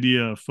like the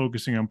idea of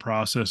focusing on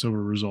process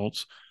over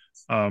results.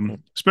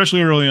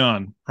 Especially early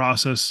on,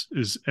 process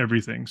is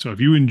everything. So if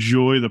you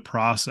enjoy the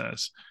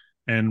process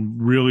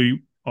and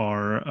really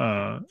are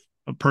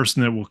a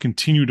person that will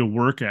continue to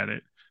work at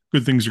it,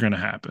 good things are going to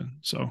happen.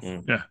 So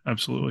Mm. yeah,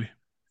 absolutely.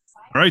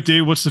 All right,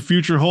 Dave, what's the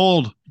future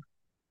hold?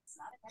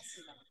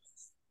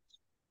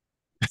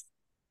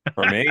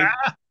 For me,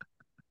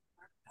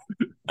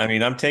 I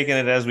mean, I'm taking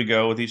it as we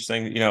go with each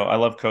thing. I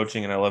love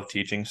coaching and I love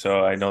teaching.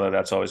 So I know that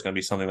that's always going to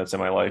be something that's in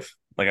my life.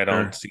 Like I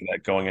don't Sure. see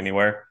that going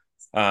anywhere.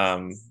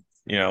 Um,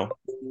 you know,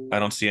 I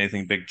don't see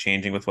anything big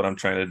changing with what I'm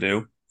trying to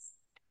do.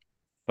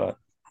 But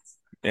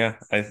yeah,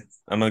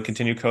 I'm going to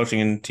continue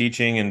coaching and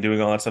teaching and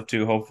doing all that stuff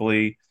too.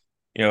 Hopefully,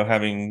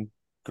 having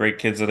great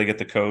kids that I get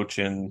to coach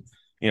and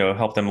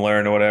help them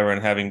learn or whatever,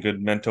 and having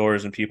good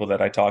mentors and people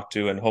that I talk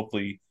to, and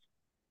hopefully,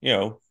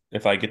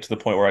 if I get to the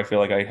point where I feel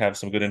like I have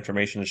some good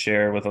information to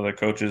share with other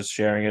coaches,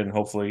 sharing it, and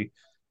hopefully,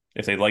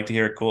 if they'd like to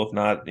hear it, cool. If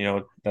not,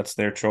 that's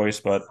their choice.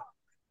 But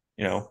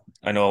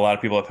I know a lot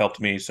of people have helped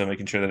me, so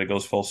making sure that it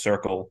goes full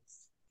circle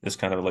is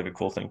kind of like a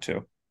cool thing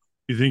too.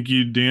 You think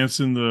you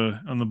dance on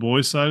the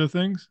boys' side of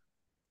things?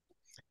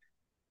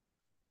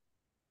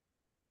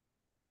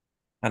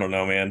 I don't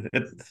know, man.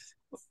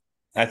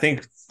 I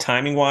think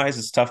timing wise,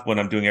 it's tough when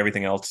I'm doing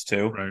everything else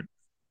too. Right.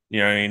 You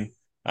know what I mean?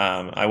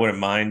 I wouldn't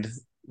mind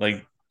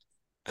like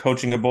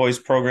coaching a boys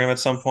program at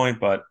some point,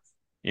 but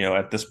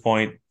at this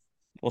point,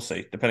 we'll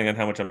see. Depending on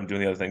how much I'm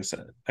doing the other things.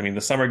 I mean,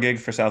 the summer gig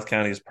for South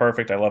County is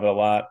perfect. I love it a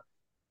lot.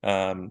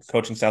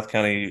 Coaching South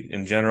County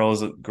in general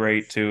is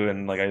great too,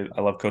 and like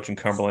I love coaching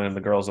Cumberland and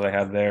the girls that I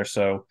have there.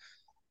 So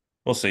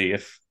we'll see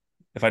if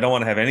I don't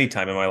want to have any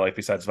time in my life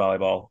besides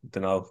volleyball,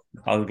 then I'll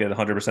get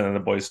 100% of the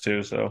boys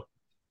too. So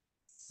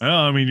Well,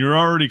 I mean, you're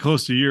already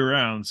close to year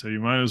round, so you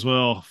might as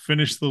well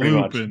finish the pretty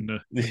loop much, and go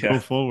yeah.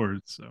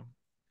 forward. So,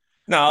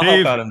 No, I'll help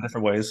Dave, out in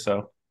different ways.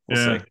 So we'll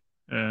see.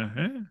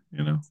 yeah,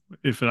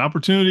 if an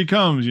opportunity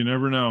comes, you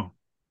never know.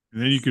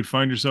 And then you could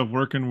find yourself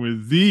working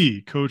with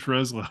the Coach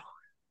Reslow.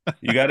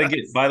 You got to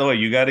get. By the way,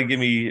 you got to give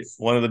me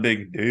one of the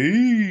big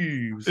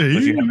Daves,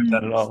 which you haven't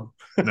done at Hey. all.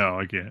 No,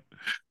 I can't.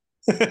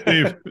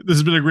 Dave, this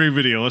has been a great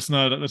video. Let's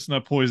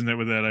not poison it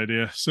with that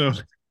idea. So,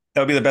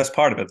 That would be the best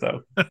part of it,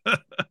 though.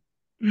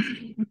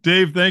 Of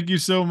Dave, thank you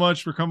so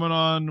much for coming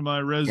on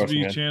my course,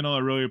 ResV man. channel. I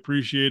really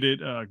appreciate it.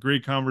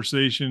 Great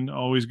conversation.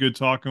 Always good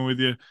talking with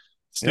you.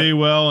 Stay Yep.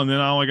 well, and then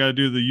all I gotta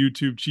do the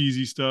YouTube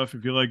cheesy stuff.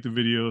 If you like the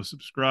video,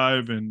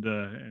 subscribe and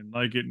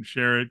like it and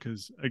share it.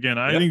 Because again,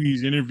 I Yep. think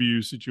these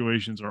interview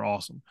situations are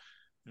awesome.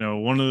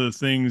 One of the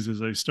things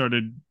as I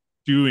started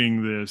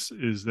doing this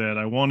is that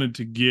I wanted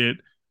to get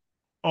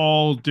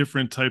all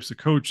different types of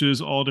coaches,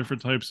 all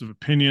different types of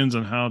opinions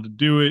on how to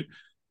do it.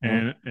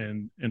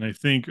 Mhm. And I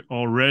think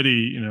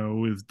already,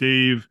 with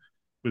Dave,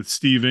 with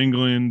Steve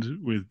England,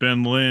 with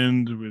Ben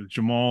Lind, with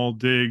Jamal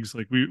Diggs,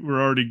 like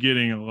we're already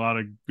getting a lot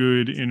of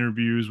good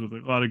interviews with a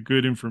lot of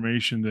good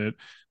information that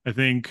I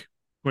think,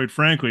 quite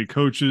frankly,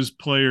 coaches,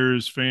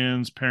 players,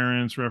 fans,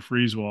 parents,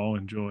 referees will all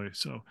enjoy.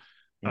 So,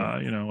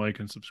 Yeah. like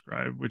and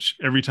subscribe, which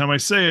every time I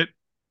say it,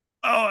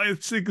 oh, I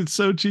think it's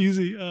so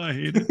cheesy. Oh, I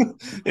hate it.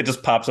 It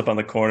just pops up on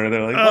the corner.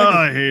 They're like, Oh, like,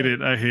 I hate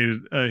it. I hate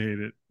it. I hate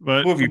it.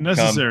 But who have you become?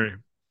 necessary.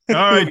 Who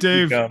All have right, you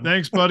Dave. become?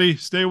 Thanks, buddy.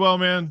 Stay well,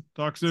 man.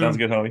 Talk Sounds soon.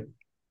 good, homie.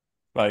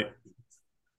 Bye.